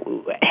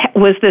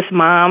 was this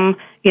mom,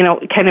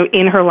 kind of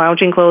in her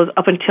lounging clothes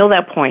up until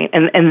that point,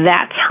 and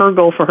that's her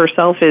goal for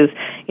herself is,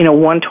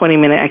 1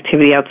 20-minute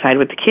activity outside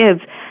with the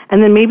kids,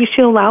 and then maybe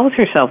she allows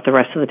herself the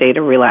rest of the day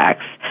to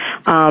relax.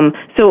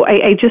 So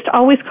I just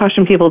always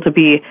caution people to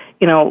be,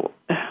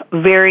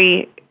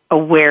 very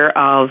aware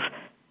of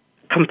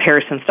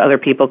comparisons to other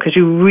people because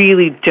you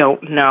really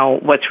don't know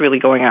what's really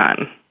going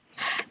on.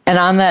 And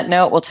on that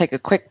note, we'll take a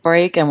quick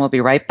break and we'll be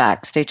right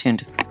back. Stay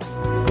tuned.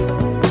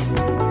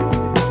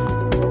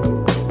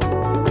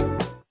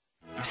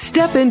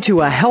 Step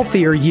into a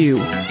healthier you.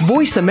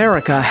 Voice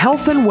America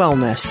Health and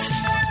Wellness.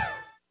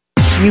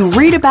 You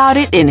read about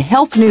it in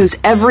health news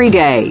every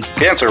day.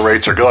 Cancer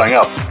rates are going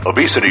up.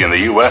 Obesity in the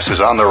U.S. is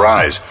on the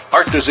rise.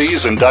 Heart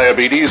disease and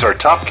diabetes are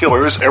top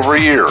killers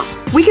every year.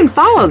 We can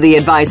follow the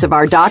advice of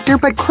our doctor,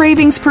 but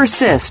cravings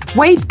persist.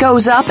 Weight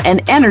goes up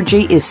and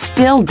energy is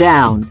still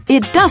down.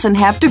 It doesn't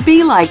have to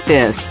be like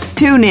this.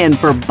 Tune in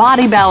for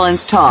Body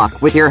Balance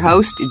Talk with your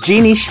host,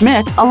 Jeannie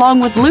Schmidt, along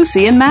with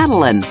Lucy and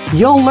Madeline.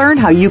 You'll learn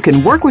how you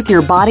can work with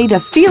your body to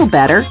feel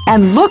better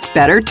and look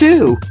better,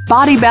 too.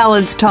 Body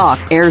Balance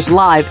Talk airs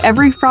live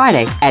every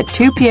Friday at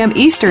 2 p.m.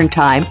 Eastern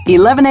Time,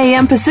 11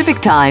 a.m. Pacific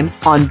Time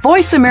on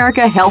Voice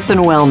America Health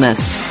and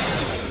Wellness.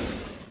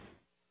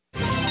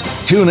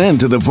 Tune in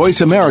to the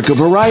Voice America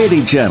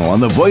Variety channel on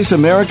the Voice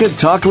America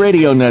Talk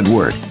Radio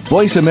Network.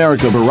 Voice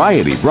America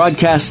Variety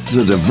broadcasts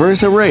a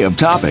diverse array of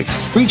topics,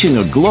 reaching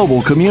a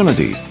global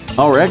community.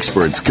 Our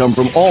experts come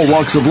from all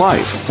walks of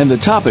life, and the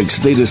topics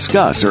they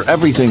discuss are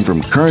everything from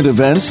current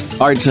events,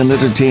 arts and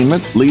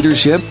entertainment,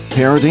 leadership,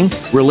 parenting,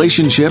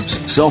 relationships,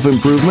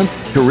 self-improvement,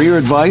 career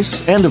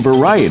advice, and a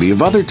variety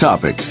of other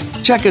topics.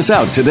 Check us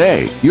out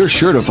today. You're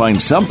sure to find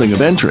something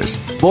of interest.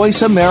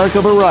 Voice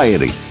America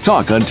Variety.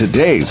 Talk on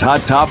today's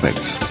hot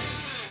topics.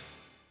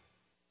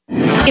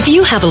 If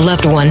you have a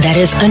loved one that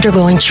is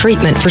undergoing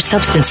treatment for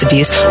substance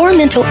abuse or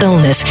mental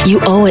illness,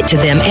 you owe it to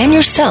them and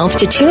yourself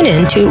to tune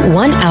in to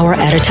 1 Hour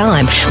at a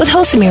Time with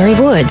host Mary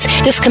Woods.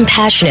 This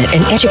compassionate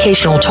and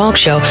educational talk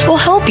show will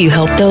help you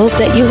help those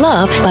that you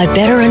love by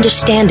better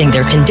understanding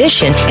their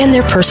condition and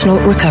their personal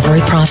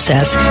recovery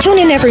process. Tune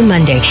in every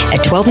Monday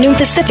at 12 noon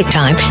Pacific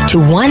Time to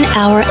 1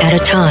 Hour at a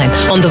Time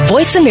on the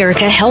Voice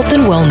America Health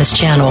and Wellness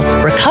channel.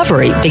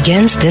 Recovery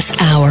begins this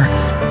hour.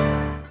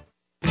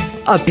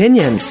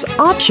 Opinions,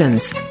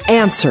 options,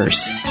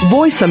 answers.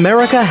 Voice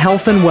America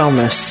Health and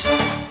Wellness.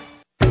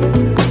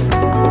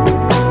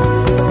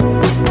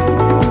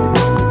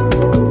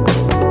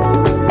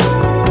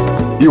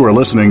 You are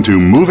listening to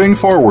Moving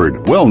Forward,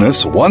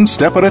 Wellness One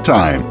Step at a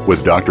Time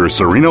with Dr.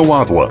 Serena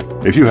Wadhwa.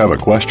 If you have a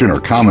question or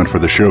comment for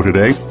the show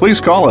today,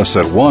 please call us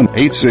at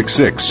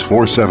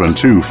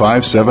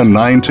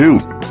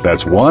 1-866-472-5792.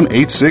 That's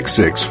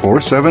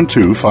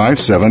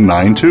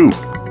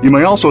 1-866-472-5792. You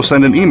may also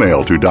send an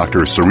email to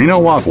Dr. Serena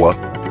Wadhwa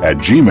at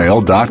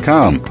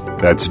gmail.com.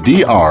 That's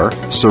Dr.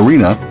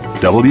 Serena,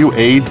 Wadhwa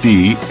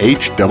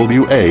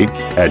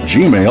at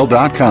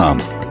gmail.com.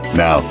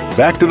 Now,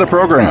 back to the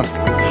program.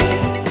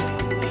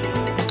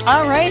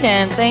 All right,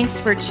 and thanks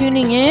for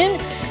tuning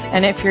in.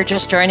 And if you're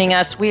just joining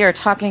us, we are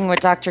talking with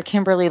Dr.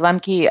 Kimberly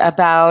Lemke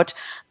about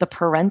the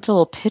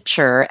parental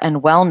picture and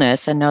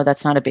wellness. And no,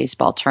 that's not a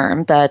baseball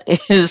term. That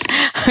is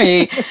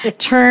a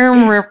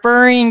term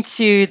referring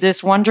to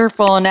this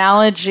wonderful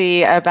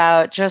analogy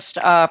about just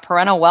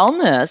parental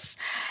wellness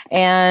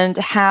and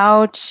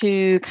how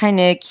to kind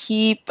of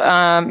keep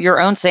your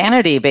own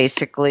sanity,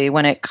 basically,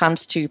 when it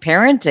comes to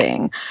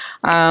parenting.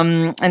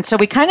 And so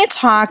we kind of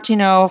talked,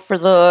 for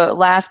the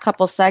last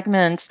couple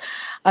segments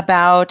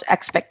about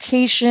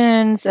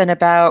expectations and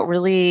about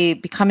really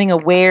becoming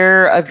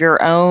aware of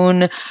your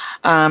own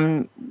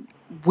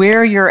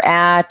where you're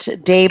at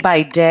day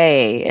by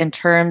day in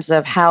terms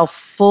of how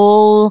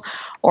full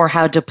or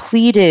how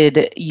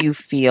depleted you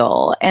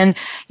feel. And,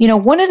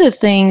 one of the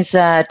things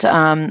that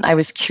I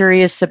was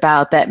curious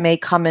about that may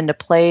come into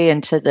play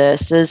into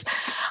this is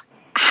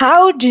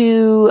how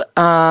do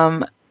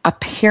a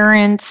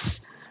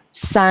parent's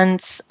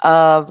sense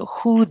of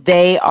who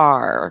they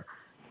are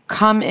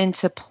come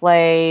into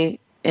play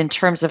in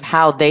terms of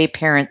how they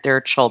parent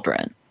their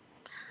children?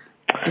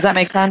 Does that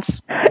make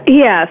sense?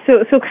 Yeah.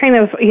 So kind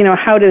of,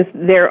 how does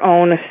their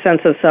own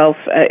sense of self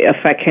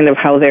affect kind of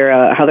how they're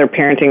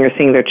parenting or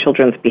seeing their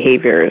children's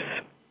behaviors?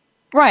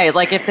 Right.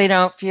 Like if they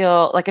don't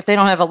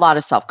have a lot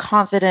of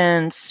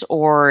self-confidence,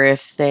 or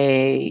if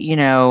they,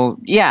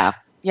 yeah.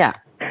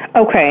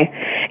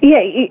 Okay.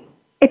 Yeah.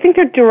 I think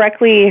they're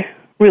directly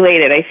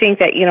related. I think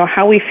that,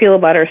 how we feel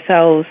about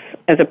ourselves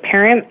as a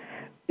parent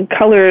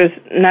colors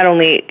not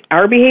only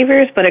our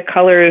behaviors, but it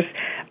colors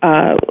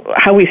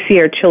how we see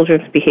our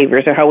children's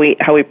behaviors or how we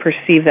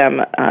perceive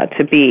them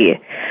to be.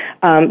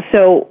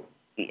 So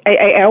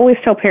I always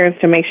tell parents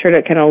to make sure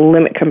to kind of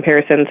limit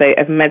comparisons.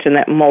 I've mentioned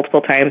that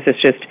multiple times.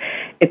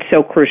 It's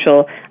so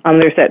crucial.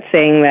 There's that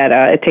saying that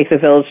it takes a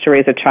village to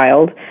raise a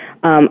child.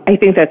 I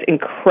think that's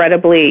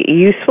incredibly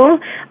useful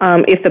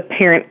if the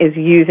parent is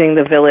using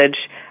the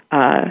village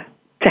to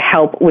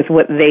help with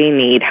what they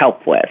need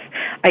help with.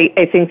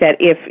 I think that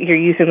if you're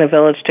using the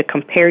village to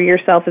compare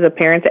yourself as a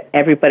parent to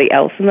everybody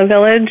else in the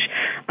village,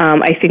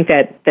 I think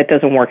that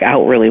doesn't work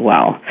out really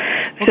well.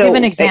 So give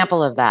an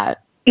example of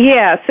that.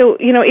 Yeah, so,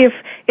 if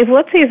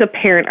let's say as a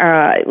parent,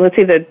 let's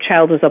say the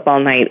child was up all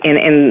night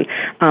and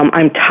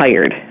I'm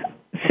tired,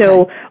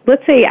 So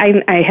let's say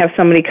I have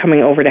somebody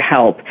coming over to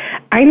help.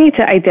 I need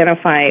to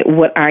identify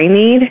what I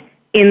need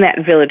in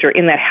that village or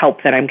in that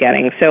help that I'm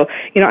getting. So,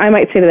 I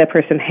might say to that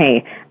person,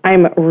 hey,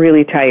 I'm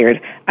really tired.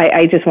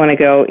 I just want to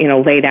go,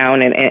 lay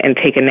down and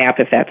take a nap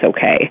if that's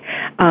okay.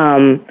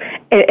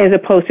 As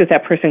opposed to if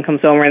that person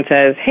comes over and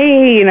says,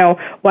 hey,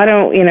 why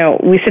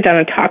don't, we sit down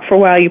and talk for a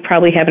while. You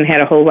probably haven't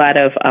had a whole lot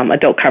of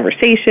adult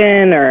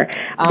conversation that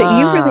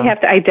you really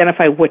have to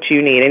identify what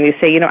you need. And you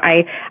say,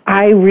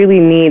 I really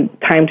need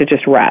time to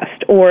just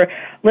rest. Or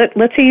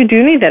let's say you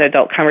do need that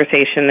adult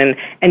conversation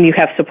and you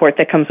have support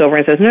that comes over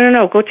and says,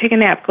 no, go take a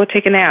nap.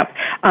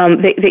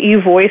 That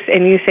you voice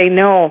and you say,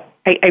 no,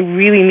 I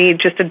really need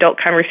just adult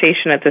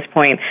conversation at this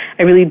point.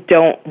 I really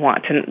don't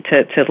want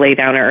to lay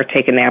down or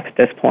take a nap at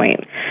this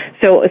point.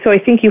 So I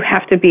think you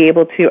have to be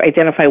able to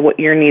identify what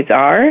your needs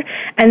are,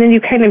 and then you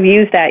kind of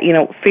use that,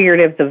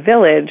 figurative, the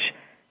village,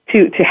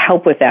 to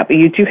help with that. But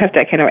you do have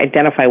to kind of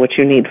identify what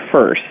you need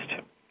first.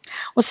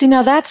 Well, see,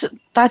 now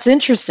that's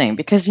interesting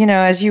because,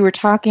 as you were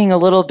talking a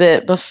little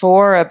bit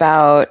before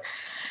about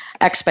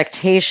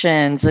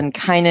expectations and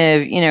kind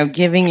of,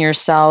 giving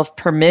yourself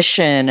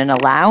permission and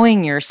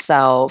allowing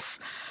yourself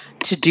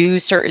to do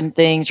certain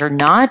things or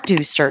not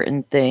do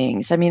certain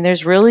things. I mean,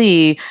 there's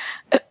really,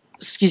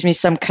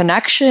 some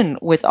connection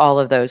with all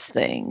of those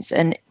things.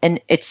 And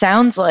it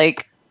sounds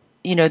like,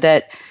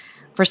 that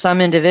for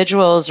some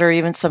individuals or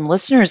even some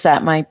listeners,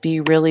 that might be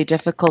really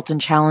difficult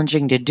and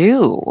challenging to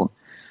do.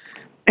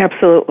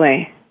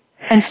 Absolutely.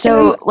 And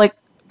so,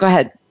 go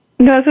ahead.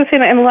 No, I was going to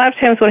say, and a lot of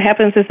times what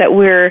happens is that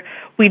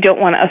we don't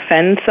want to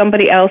offend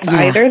somebody else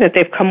either, that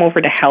they've come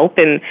over to help,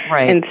 and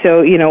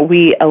so,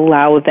 we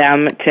allow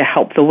them to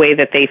help the way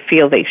that they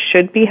feel they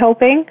should be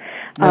helping.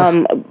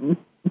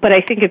 But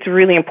I think it's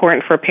really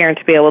important for a parent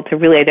to be able to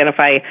really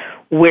identify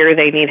where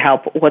they need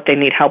help, what they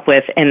need help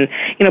with, and,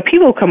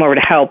 people who come over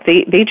to help,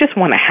 they just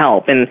want to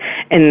help, and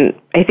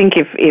I think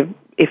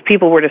if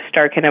people were to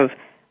start kind of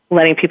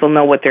letting people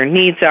know what their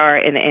needs are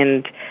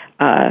and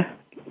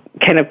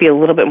kind of be a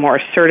little bit more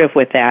assertive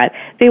with that,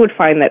 they would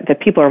find that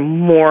people are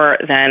more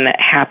than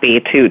happy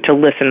to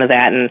listen to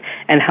that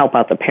and help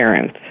out the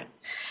parents.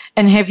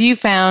 And have you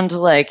found,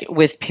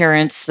 with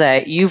parents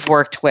that you've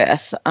worked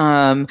with,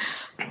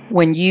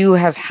 when you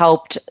have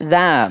helped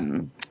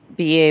them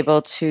be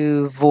able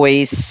to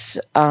voice,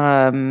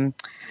 or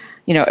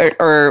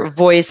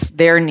voice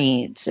their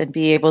needs and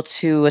be able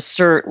to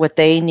assert what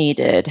they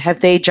needed, have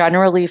they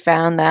generally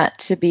found that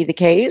to be the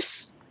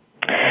case?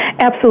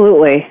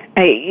 Absolutely.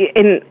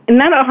 And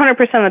not 100%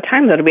 of the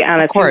time, though, to be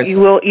honest. Of course.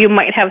 You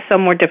might have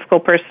some more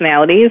difficult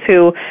personalities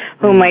who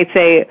might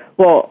say,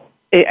 well,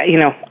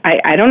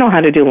 I don't know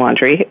how to do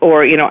laundry,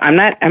 or, I'm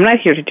not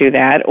here to do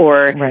that,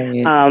 or,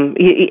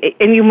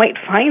 and you might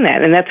find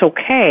that, and that's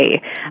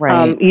okay.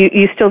 Right.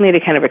 You still need to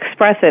kind of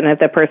express it, and if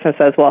that person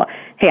says, well,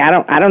 hey, I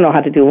don't know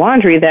how to do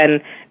laundry,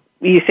 then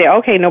you say,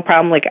 okay, no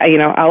problem,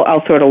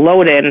 I'll sort of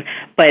load in,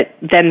 but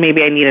then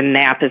maybe I need a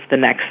nap is the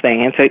next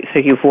thing, and so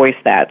you voice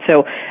that.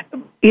 So,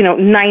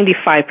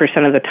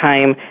 95% of the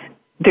time,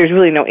 there's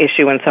really no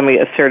issue when somebody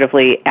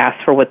assertively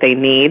asks for what they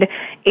need.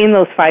 In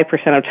those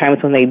 5% of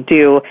times when they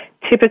do,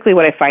 typically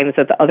what I find is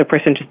that the other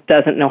person just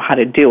doesn't know how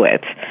to do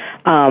it,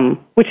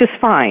 which is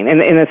fine, and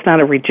it's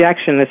not a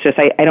rejection, it's just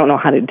I don't know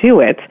how to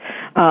do it.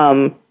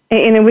 And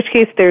in which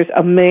case, there's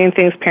a million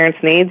things parents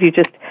need. You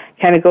just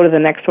kind of go to the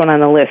next one on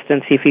the list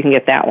and see if you can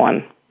get that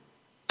one.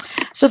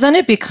 So then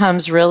it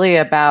becomes really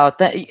about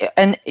that.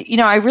 And,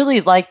 I really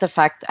like the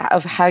fact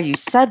of how you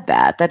said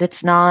that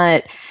it's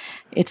not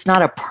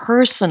a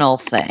personal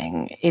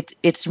thing.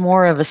 It's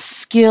more of a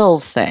skill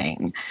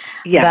thing.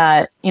 Yeah.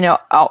 That,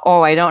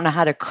 I don't know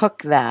how to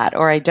cook that,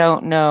 or I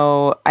don't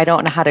know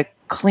how to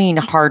clean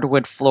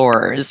hardwood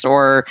floors,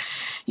 or,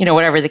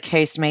 whatever the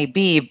case may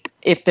be.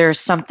 If there's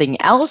something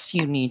else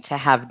you need to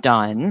have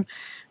done,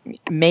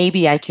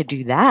 maybe I could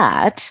do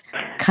that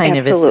kind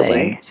Absolutely. Of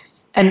a thing.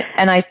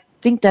 And I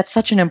think that's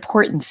such an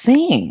important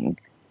thing.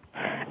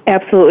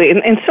 Absolutely.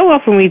 And so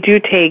often we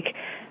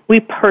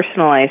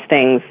personalize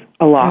things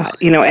a lot.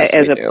 Yes,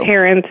 as a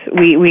parent,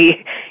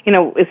 we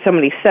if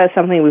somebody says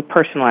something, we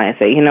personalize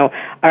it.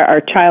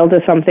 Our child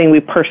does something, we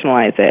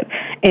personalize it.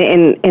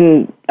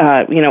 And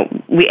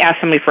we ask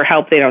somebody for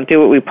help, they don't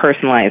do it, we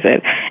personalize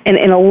it. And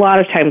a lot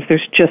of times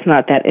there's just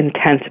not that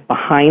intent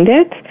behind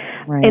it.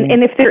 Right.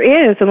 And if there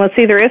is, and let's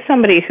say there is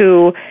somebody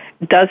who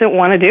doesn't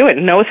want to do it,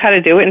 knows how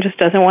to do it, and just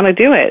doesn't want to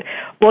do it,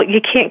 well,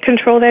 you can't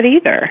control that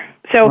either.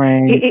 So,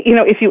 right.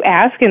 If you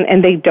ask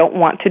and they don't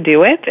want to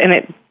do it,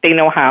 and they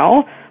know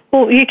how,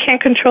 well, you can't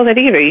control that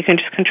either. You can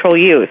just control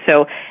you.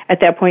 So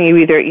at that point, you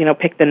either,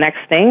 pick the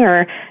next thing,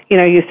 or,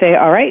 you say,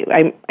 all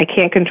right, I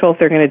can't control if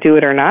they're going to do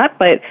it or not,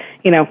 but,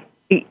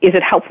 is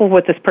it helpful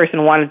what this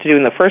person wanted to do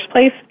in the first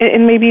place?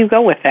 And maybe you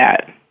go with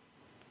that.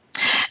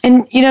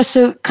 And,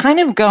 so kind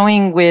of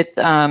going with,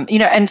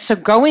 and so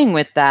going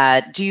with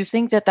that, do you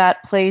think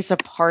that plays a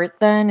part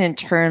then in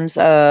terms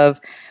of,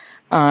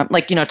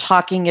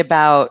 talking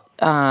about,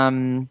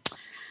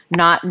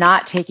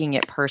 not taking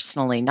it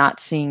personally, not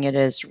seeing it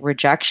as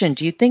rejection?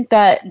 Do you think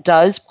that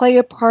does play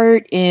a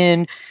part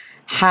in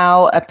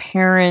how a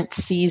parent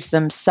sees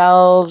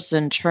themselves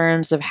in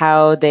terms of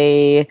how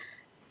they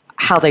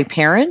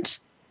parent?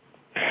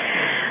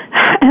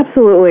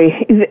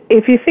 Absolutely.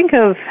 If you think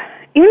of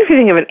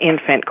an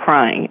infant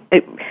crying,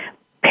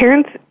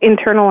 parents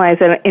internalize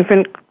that an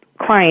infant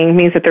crying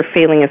means that they're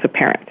failing as a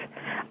parent.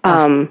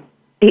 And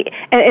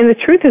the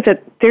truth is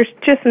that there's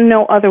just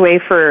no other way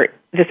for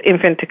this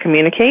infant to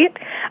communicate.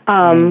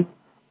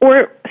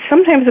 Or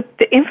sometimes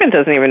the infant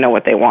doesn't even know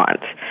what they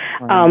want.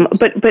 Right.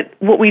 But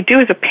what we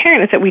do as a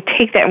parent is that we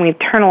take that and we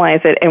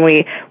internalize it, and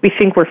we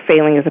think we're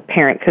failing as a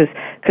parent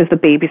because the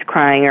baby's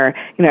crying, or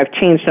I've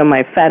changed them,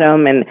 I've fed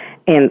them, and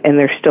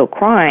they're still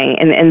crying,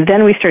 and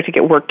then we start to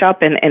get worked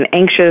up and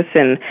anxious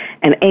and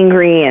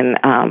angry and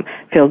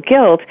feel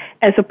guilt,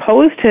 as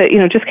opposed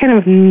to just kind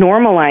of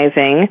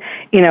normalizing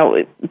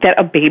that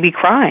a baby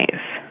cries.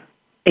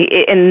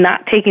 And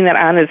not taking that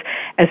on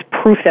as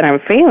proof that I'm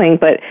failing,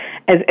 but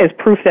as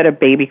proof that a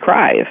baby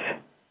cries.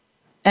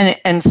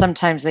 And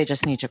sometimes they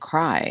just need to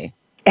cry.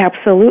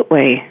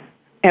 Absolutely.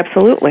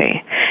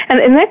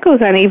 And that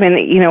goes on even,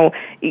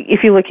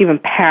 if you look even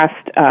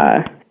past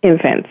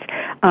infants.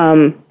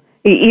 Even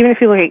if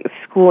you look at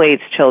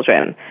school-age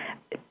children.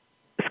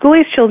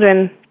 School-age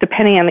children,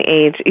 depending on the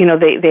age,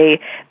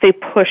 they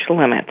push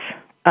limits.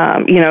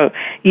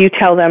 You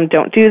tell them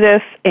don't do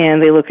this,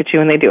 and they look at you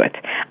and they do it.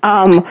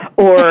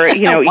 Or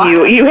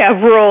you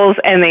have rules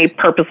and they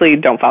purposely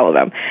don't follow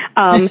them.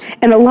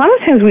 And a lot of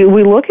times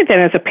we look at that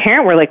as a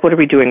parent, we're like, what are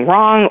we doing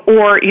wrong?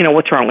 Or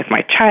what's wrong with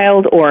my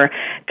child? Or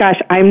gosh,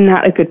 I'm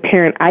not a good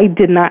parent. I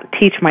did not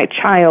teach my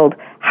child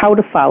how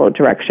to follow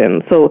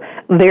directions, so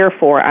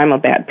therefore I'm a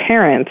bad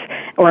parent,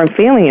 or I'm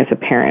failing as a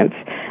parent.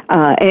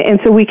 And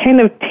so we kind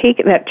of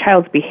take that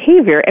child's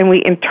behavior and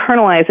we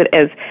internalize it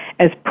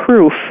as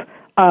proof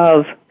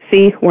of,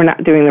 see, we're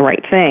not doing the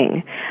right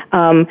thing.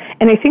 And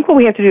I think what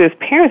we have to do as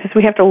parents is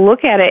we have to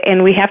look at it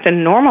and we have to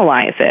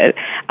normalize it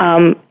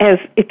as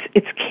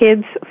it's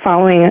kids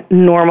following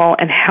normal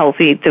and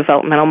healthy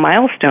developmental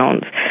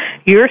milestones.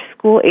 Your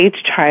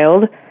school-age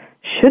child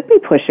should be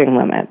pushing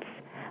limits.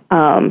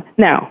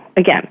 Now,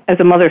 again, as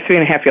a mother of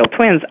 3.5-year-old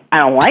twins, I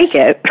don't like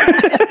it.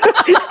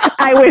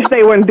 I wish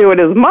they wouldn't do it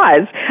as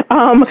much.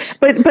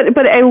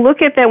 But I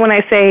look at that when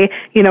I say,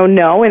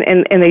 no,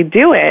 and they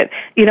do it,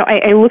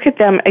 I look at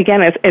them,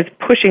 again, as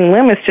pushing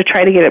limits to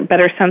try to get a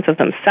better sense of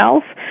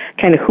themselves,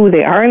 kind of who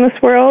they are in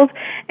this world.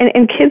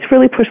 And kids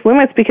really push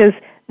limits because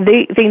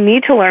they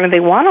need to learn and they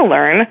want to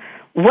learn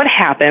what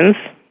happens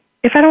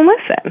if I don't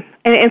listen.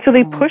 And so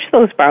they push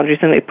those boundaries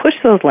and they push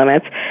those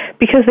limits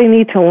because they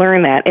need to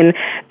learn that. And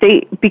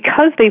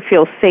because they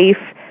feel safe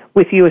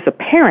with you as a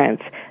parent,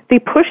 they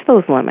push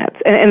those limits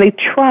and they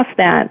trust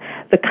that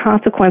the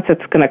consequence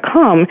that's going to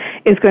come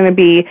is going to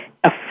be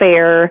a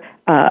fair,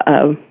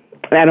 I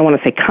don't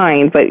want to say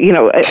kind, but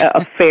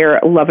a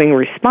fair, loving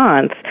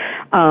response.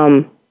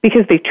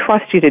 Because they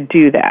trust you to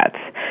do that.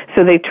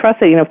 So they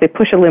trust that, if they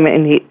push a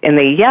limit and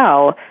they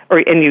yell,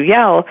 and you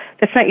yell,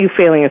 that's not you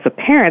failing as a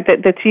parent.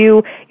 That's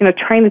you,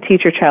 trying to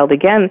teach your child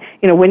again,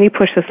 when you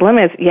push this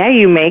limit,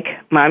 you make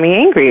mommy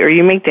angry or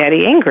you make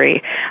daddy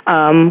angry.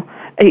 And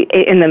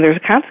then there's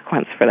a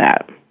consequence for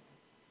that.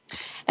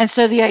 And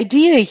so the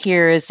idea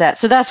here is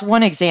so that's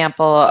one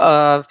example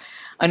of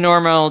a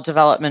normal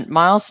development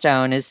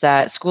milestone, is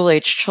that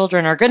school-age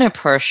children are going to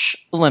push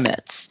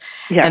limits,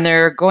 and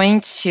they're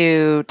going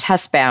to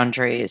test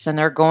boundaries, and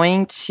they're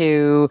going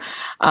to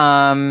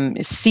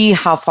see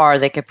how far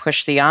they could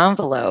push the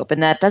envelope.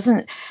 And that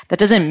doesn't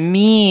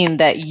mean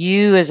that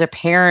you as a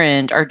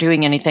parent are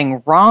doing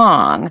anything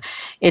wrong.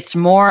 It's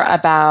more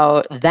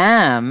about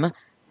them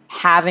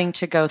having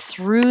to go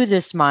through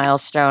this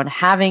milestone,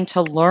 having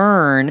to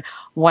learn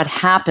what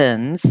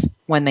happens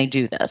when they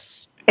do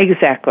this.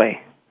 Exactly.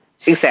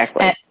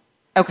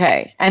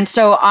 Okay. And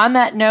so on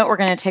that note, we're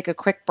going to take a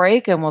quick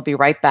break and we'll be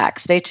right back.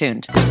 Stay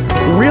tuned.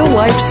 Real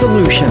Life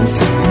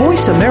Solutions.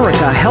 Voice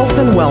America Health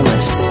and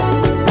Wellness.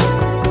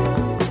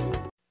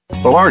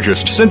 The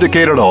largest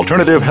syndicated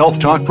alternative health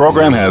talk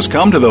program has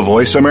come to the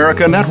Voice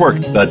America Network.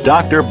 The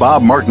Dr.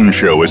 Bob Martin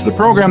Show is the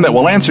program that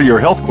will answer your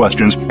health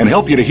questions and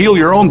help you to heal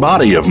your own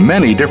body of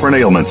many different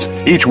ailments.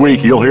 Each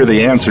week, you'll hear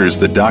the answers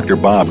that Dr.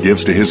 Bob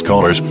gives to his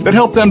callers that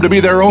help them to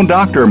be their own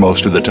doctor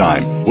most of the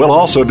time. We'll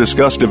also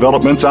discuss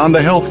developments on the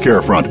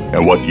healthcare front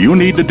and what you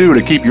need to do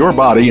to keep your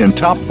body in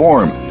top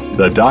form.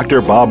 The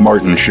Dr. Bob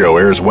Martin Show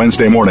airs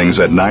Wednesday mornings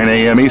at 9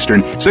 a.m.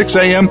 Eastern, 6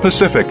 a.m.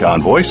 Pacific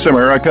on Voice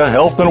America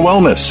Health and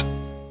Wellness.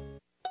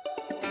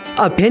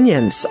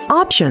 Opinions,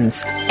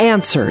 options,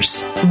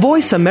 answers.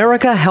 Voice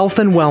America Health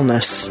and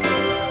Wellness.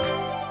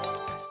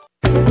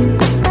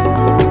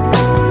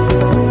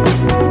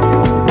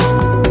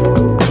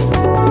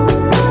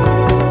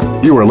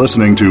 You are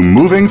listening to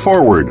Moving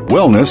Forward,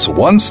 Wellness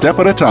One Step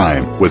at a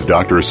Time with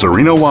Dr.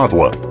 Serena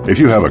Wadhwa. If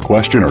you have a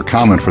question or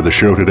comment for the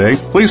show today,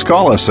 please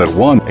call us at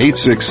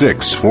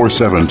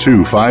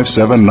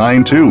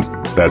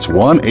 1-866-472-5792. That's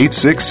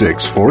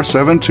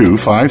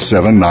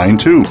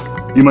 1-866-472-5792.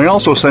 You may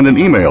also send an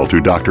email to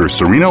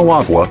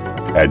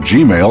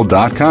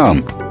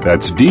drserenawadhwa@gmail.com.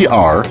 That's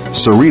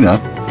drserena,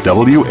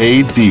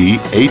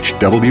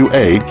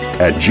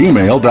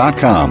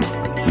 wadhwa@gmail.com.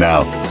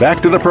 Now, back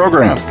to the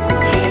program.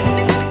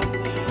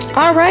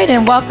 All right,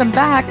 and welcome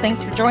back.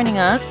 Thanks for joining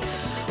us.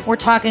 We're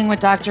talking with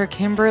Dr.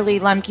 Kimberly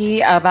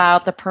Lemke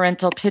about the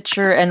parental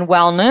picture and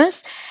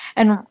wellness.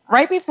 And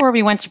right before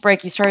we went to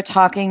break, you started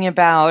talking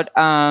about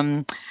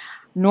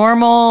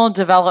normal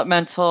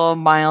developmental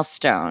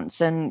milestones.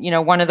 And,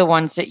 one of the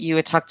ones that you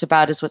had talked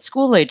about is with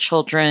school-age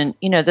children,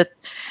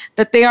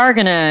 that they are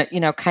going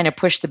to, kind of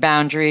push the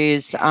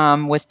boundaries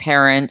with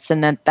parents,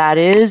 and that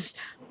is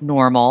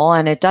normal.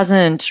 And it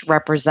doesn't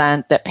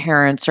represent that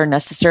parents are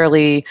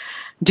necessarily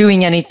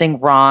doing anything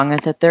wrong, and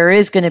that there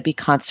is going to be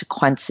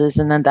consequences,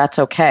 and then that's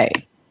okay.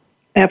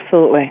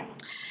 Absolutely.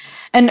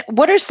 And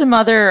what are some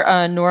other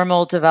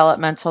normal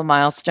developmental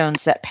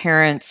milestones that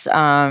parents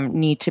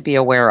need to be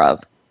aware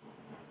of?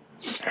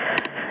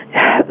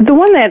 The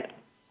one that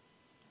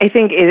I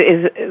think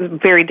is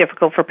very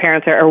difficult for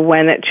parents are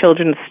when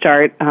children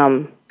start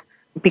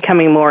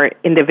becoming more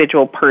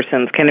individual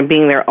persons, kind of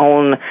being their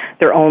own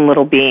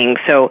little being.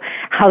 So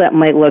how that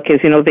might look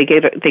is,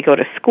 they go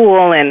to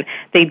school and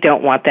they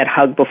don't want that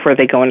hug before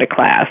they go into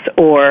class,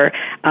 or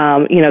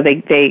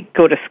they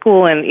go to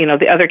school and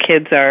the other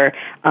kids are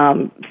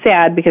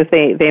sad because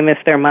they miss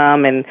their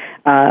mom and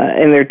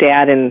their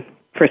dad, and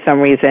for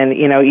some reason,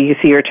 you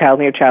see your child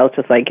and your child's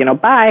just like,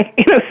 bye,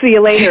 see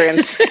you later.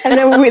 And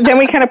then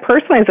we kind of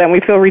personalize that and we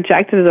feel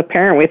rejected as a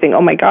parent. We think,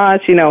 oh my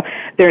gosh,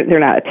 they're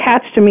not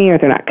attached to me, or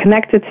they're not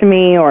connected to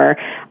me, or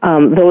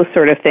those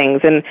sort of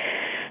things. And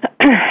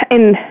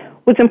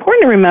what's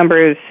important to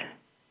remember is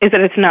that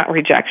it's not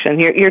rejection.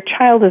 Your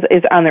child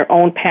is on their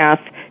own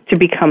path to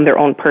become their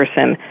own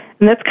person.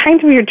 And that's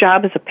kind of your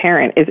job as a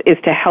parent, is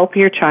to help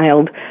your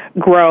child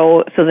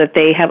grow so that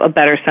they have a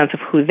better sense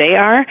of who they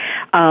are,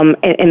 and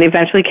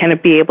eventually kind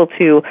of be able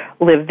to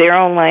live their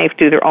own life,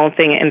 do their own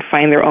thing, and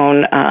find their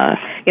own,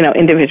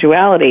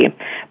 individuality.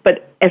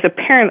 But as a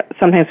parent,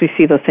 sometimes we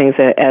see those things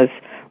as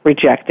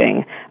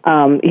rejecting.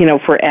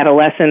 For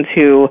adolescents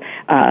who,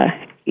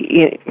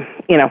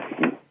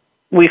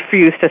 we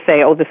refuse to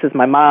say, oh, this is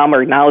my mom,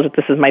 or acknowledge that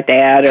this is my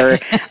dad, or,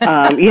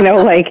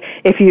 like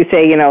if you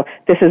say,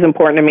 this is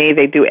important to me,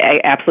 they do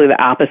absolutely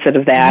the opposite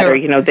of that, or,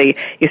 you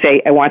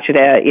say, I want you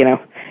to,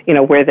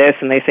 wear this,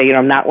 and they say,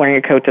 I'm not wearing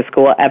a coat to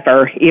school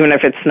ever, even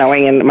if it's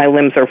snowing and my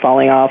limbs are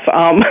falling off.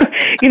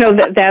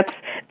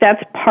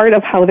 That's part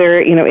of how they're,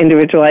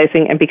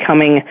 individualizing and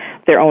becoming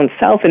their own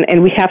self,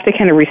 and we have to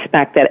kind of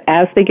respect that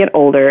as they get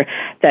older,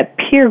 that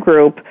peer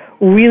group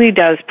really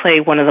does play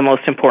one of the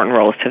most important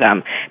roles to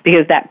them,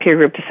 because that peer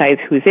group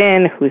decides who's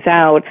in, who's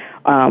out,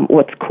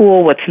 what's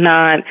cool, what's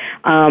not.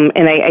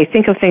 And I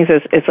think of things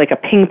as like a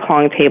ping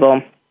pong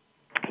table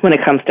when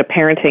it comes to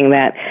parenting,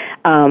 that,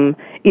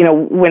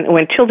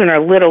 when children are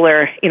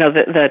littler,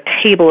 the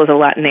table is a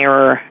lot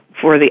narrower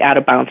for the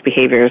out-of-bounds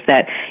behaviors,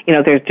 that,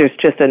 there's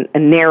just a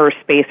narrower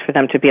space for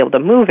them to be able to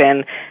move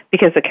in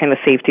because of kind of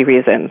safety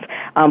reasons.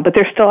 But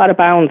there's still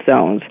out-of-bounds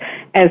zones.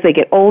 As they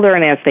get older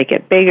and as they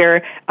get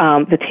bigger,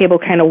 the table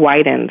kind of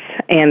widens.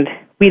 And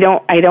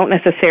I don't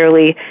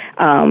necessarily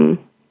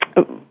find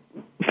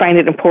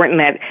it important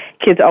that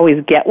kids always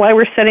get why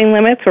we're setting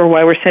limits or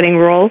why we're setting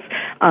rules,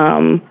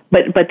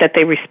 but that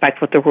they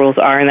respect what the rules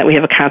are, and that we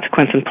have a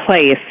consequence in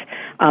place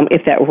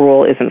if that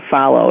rule isn't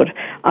followed.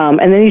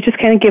 And then you just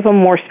kind of give them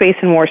more space,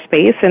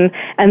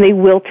 and they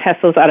will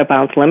test those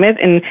out-of-bounds limits,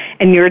 and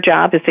your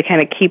job is to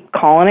kind of keep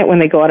calling it when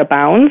they go out of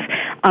bounds,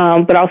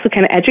 but also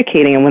kind of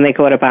educating them when they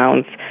go out of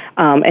bounds,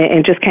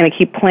 and just kind of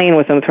keep playing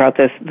with them throughout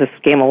this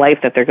game of life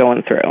that they're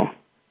going through.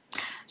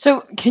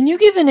 So can you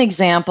give an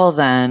example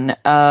then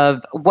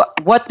of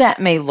what that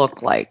may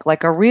look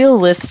like a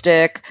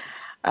realistic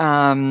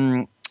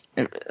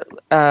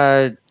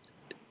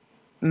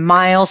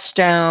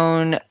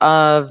milestone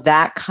of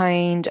that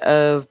kind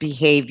of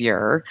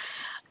behavior,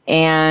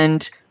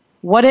 and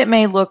what it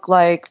may look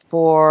like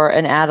for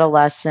an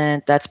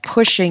adolescent that's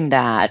pushing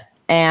that,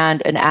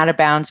 and an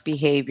out-of-bounds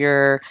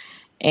behavior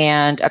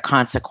and a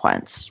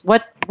consequence?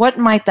 What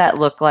might that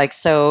look like?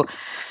 So,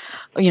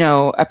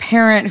 a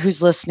parent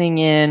who's listening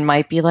in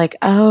might be like,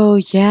 oh,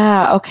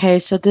 yeah, okay,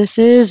 so this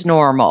is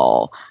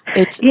normal.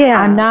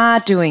 I'm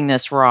not doing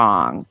this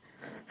wrong.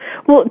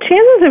 Well,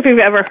 chances if you've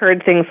ever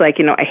heard things like,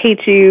 I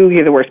hate you,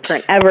 you're the worst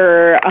parent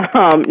ever,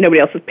 nobody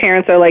else's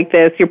parents are like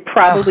this, you're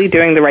probably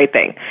doing the right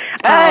thing.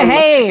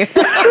 Hey!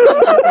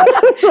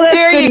 So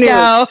there you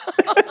go.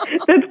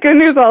 That's good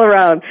news all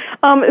around.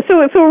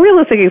 So a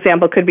realistic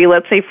example could be,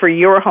 let's say for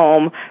your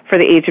home, for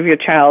the age of your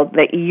child,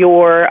 that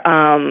your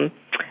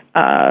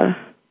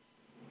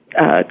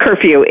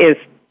curfew is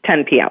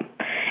 10 p.m.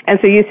 And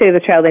so you say to the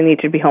child they need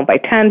to be home by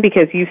 10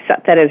 because you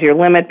set that as your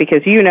limit,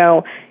 because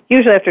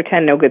usually after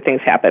 10 no good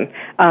things happen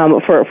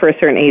for a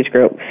certain age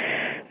group.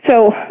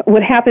 So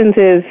what happens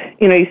is,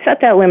 you set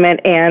that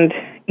limit, and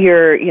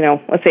you're,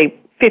 let's say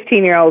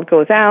 15-year-old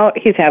goes out,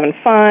 he's having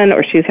fun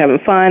or she's having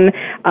fun,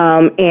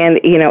 and,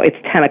 it's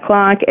 10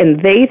 o'clock,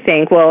 and they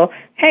think, well,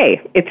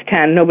 hey, it's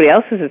 10, nobody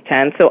else's is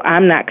 10, so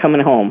I'm not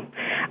coming home.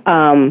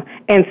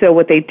 And so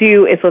what they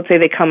do is, let's say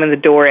they come in the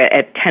door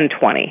at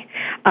 10:20.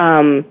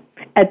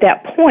 At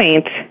that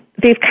point,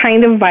 they've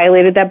kind of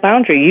violated that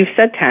boundary. You've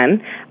said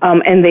 10,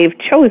 and they've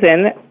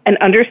chosen, and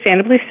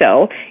understandably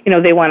so,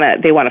 they want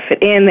to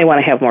fit in, they want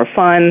to have more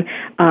fun,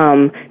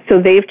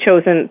 so they've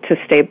chosen to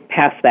stay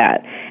past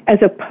that, as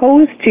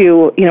opposed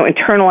to,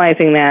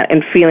 internalizing that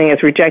and feeling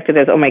as rejected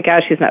as, oh my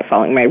gosh, she's not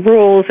following my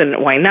rules,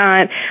 and why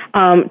not,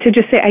 to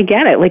just say, I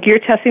get it, like you're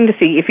testing to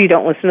see if you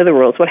don't listen to the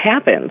rules, what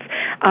happens,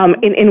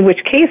 in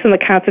which case, and the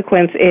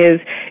consequence is,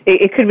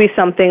 it could be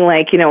something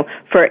like,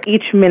 for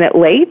each minute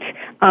late,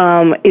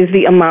 is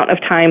the amount of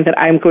time that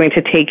I'm going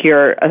to take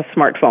your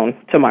smartphone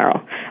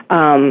tomorrow.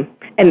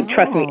 And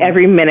trust me,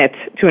 every minute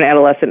to an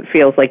adolescent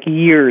feels like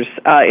years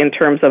in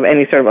terms of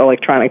any sort of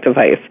electronic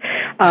device.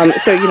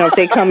 So, if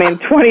they come in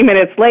 20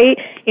 minutes late,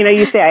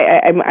 you say,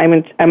 I'm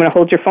going to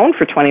hold your phone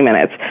for 20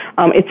 minutes.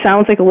 It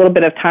sounds like a little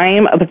bit of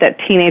time, but that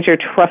teenager,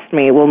 trust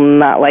me, will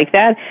not like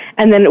that.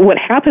 And then what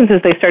happens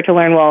is they start to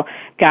learn, well,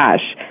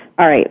 gosh,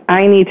 all right,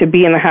 I need to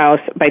be in the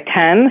house by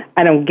 10.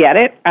 I don't get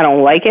it. I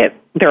don't like it.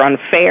 They're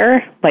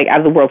unfair, like out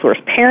of the world's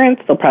worst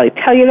parents. They'll probably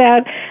tell you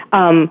that.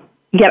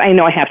 Yet I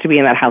know I have to be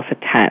in that house at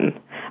 10.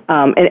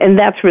 And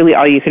that's really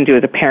all you can do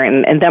as a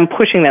parent. And them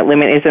pushing that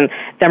limit isn't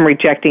them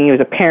rejecting you as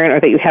a parent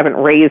or that you haven't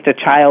raised a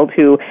child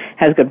who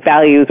has good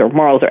values or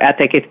morals or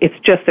ethic. It's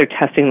just they're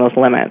testing those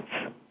limits.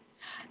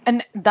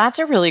 And that's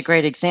a really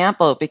great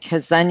example,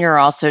 because then you're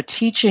also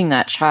teaching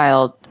that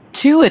child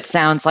too, it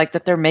sounds like,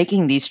 that they're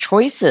making these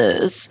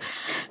choices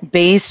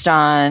based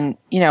on,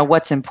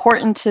 what's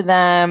important to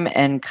them,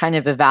 and kind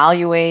of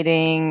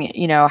evaluating,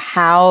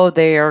 how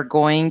they are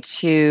going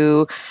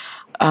to,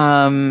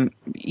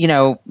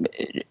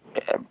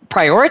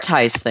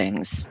 prioritize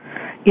things.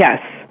 Yes.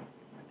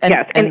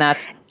 Yes. And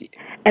that's...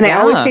 And I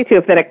always say, too,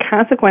 if that a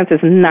consequence is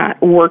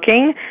not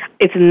working,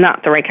 it's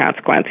not the right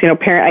consequence.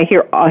 I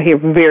hear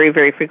very,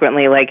 very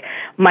frequently, like,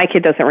 my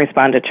kid doesn't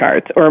respond to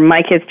charts, or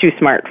my kid's too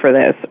smart for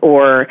this,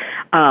 or,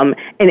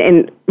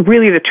 and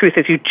really the truth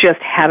is you just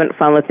haven't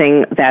found the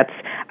thing that's,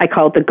 I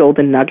call it the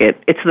golden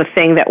nugget. It's the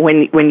thing that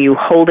when you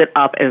hold it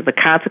up as the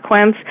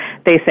consequence,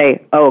 they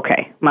say, oh,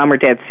 okay, mom or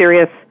dad's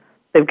serious.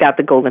 They've got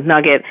the golden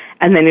nugget,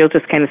 and then you'll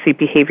just kind of see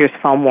behaviors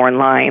fall more in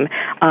line.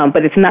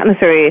 But it's not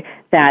necessarily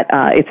that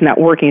it's not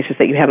working, it's just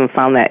that you haven't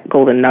found that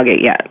golden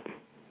nugget yet.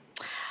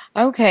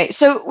 Okay,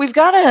 so we've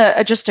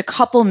got just a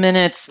couple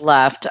minutes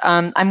left.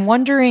 I'm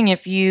wondering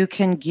if you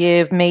can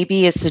give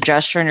maybe a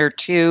suggestion or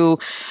two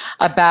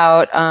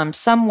about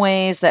some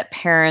ways that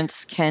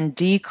parents can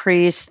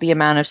decrease the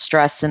amount of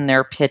stress in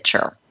their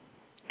pitcher.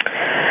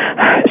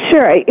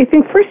 Sure. I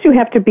think first you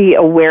have to be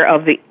aware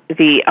of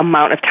the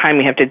amount of time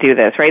you have to do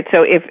this, right?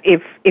 So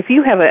if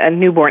you have a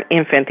newborn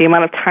infant, the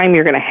amount of time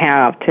you're going to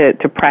have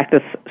to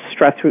practice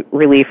stress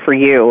relief for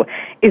you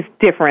is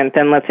different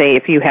than, let's say,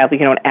 if you have,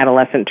 an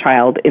adolescent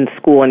child in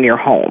school in your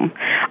home.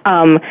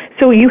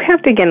 So you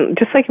have to, again,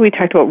 just like we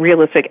talked about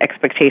realistic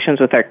expectations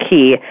with our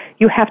key,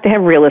 you have to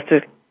have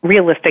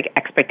realistic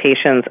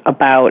expectations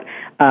about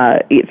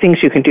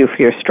things you can do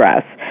for your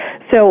stress.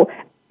 So,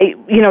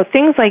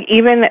 things like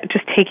even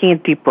just taking a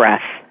deep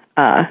breath,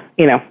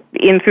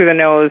 in through the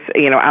nose,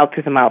 out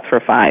through the mouth for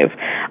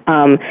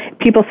 5.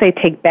 People say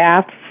take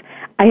baths.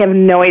 I have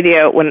no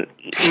idea. When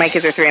my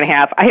kids are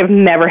 3.5, I have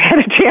never had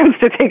a chance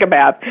to take a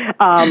bath.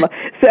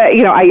 So,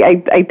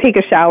 I take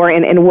a shower,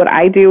 and what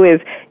I do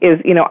is,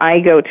 I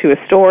go to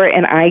a store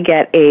and I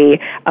get a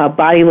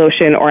body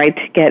lotion, or I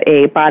get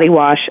a body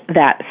wash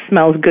that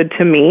smells good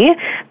to me,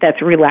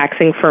 that's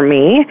relaxing for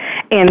me.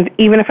 And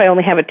even if I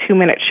only have a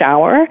 2-minute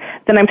shower,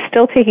 then I'm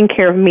still taking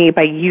care of me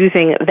by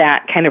using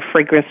that kind of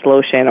fragrance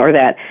lotion or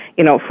that,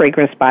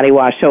 fragrance body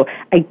wash. So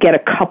I get a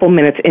couple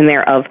minutes in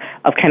there of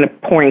kind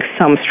of pouring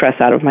some stress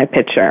out of my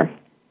pitcher.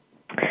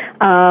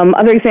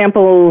 Other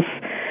examples,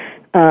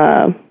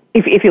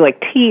 if you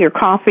like tea or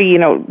coffee,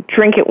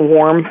 drink it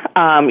warm.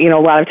 A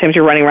lot of times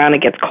you're running around,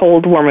 it gets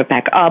cold, warm it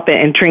back up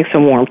and drink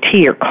some warm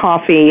tea or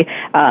coffee.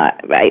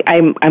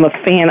 I'm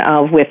a fan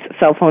of, with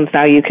cell phones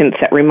now, you can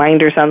set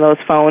reminders on those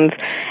phones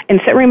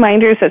and set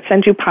reminders that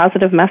send you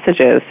positive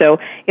messages. So,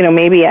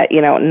 maybe at,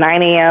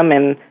 9 a.m.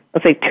 and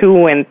let's say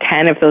 2 and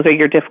 10, if those are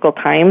your difficult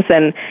times,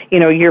 then,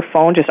 your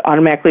phone just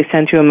automatically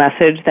sends you a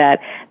message that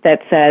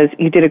says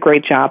you did a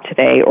great job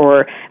today,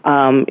 or,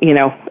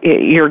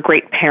 you're a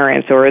great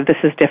parent, or this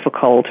is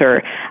difficult,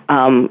 or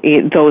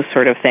those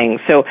sort of things.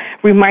 So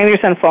reminders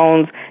on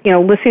phones,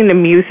 listening to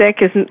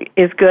music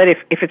is good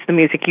if it's the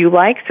music you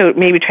like. So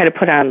maybe try to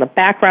put it on in the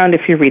background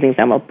if you're reading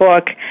them a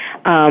book.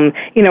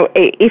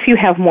 If you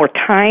have more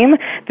time,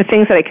 the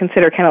things that I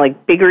consider kind of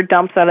like bigger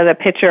dumps out of the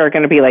pitcher are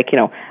going to be like,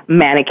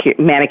 manicure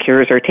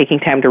manicures or taking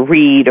time to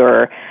read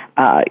or,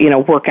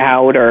 work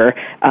out or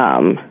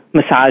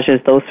massages,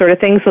 those sort of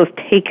things. Those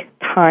take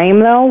time,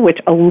 though, which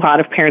a lot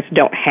of parents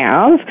don't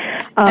have.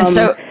 And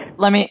so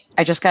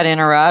I just got to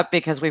interrupt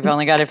because we've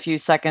only got a few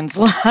seconds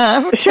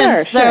left.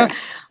 Sure.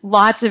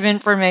 Lots of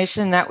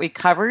information that we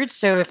covered.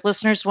 So if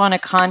listeners want to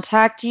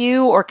contact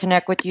you or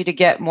connect with you to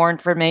get more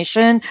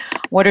information,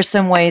 what are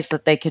some ways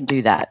that they can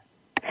do that?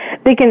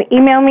 They can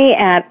email me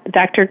at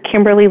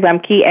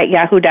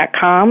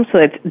drkimberlylemke@yahoo.com. So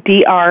it's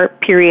Dr.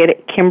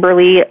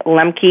 Kimberly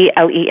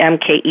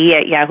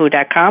Lemke,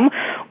 @yahoo.com.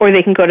 Or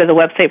they can go to the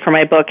website for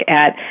my book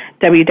at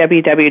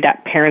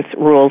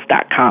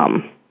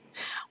www.parentsrules.com.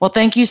 Well,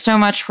 thank you so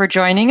much for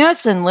joining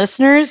us. And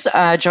listeners,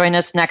 join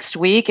us next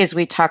week as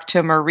we talk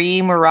to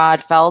Marie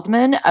Murad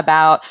Feldman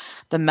about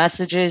the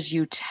messages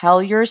you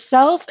tell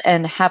yourself.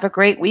 And have a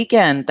great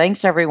weekend.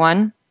 Thanks,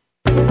 everyone.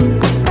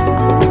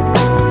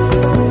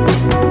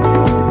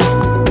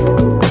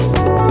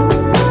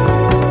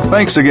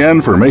 Thanks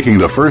again for making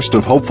the first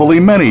of hopefully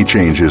many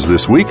changes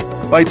this week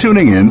by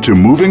tuning in to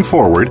Moving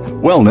Forward,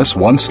 Wellness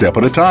One Step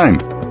at a Time.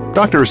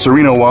 Dr.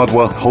 Serena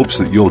Wadhwa hopes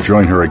that you'll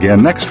join her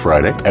again next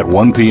Friday at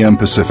 1 p.m.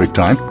 Pacific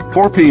Time,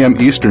 4 p.m.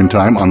 Eastern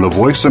Time on the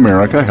Voice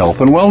America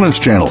Health and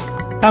Wellness Channel.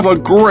 Have a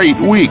great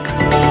week.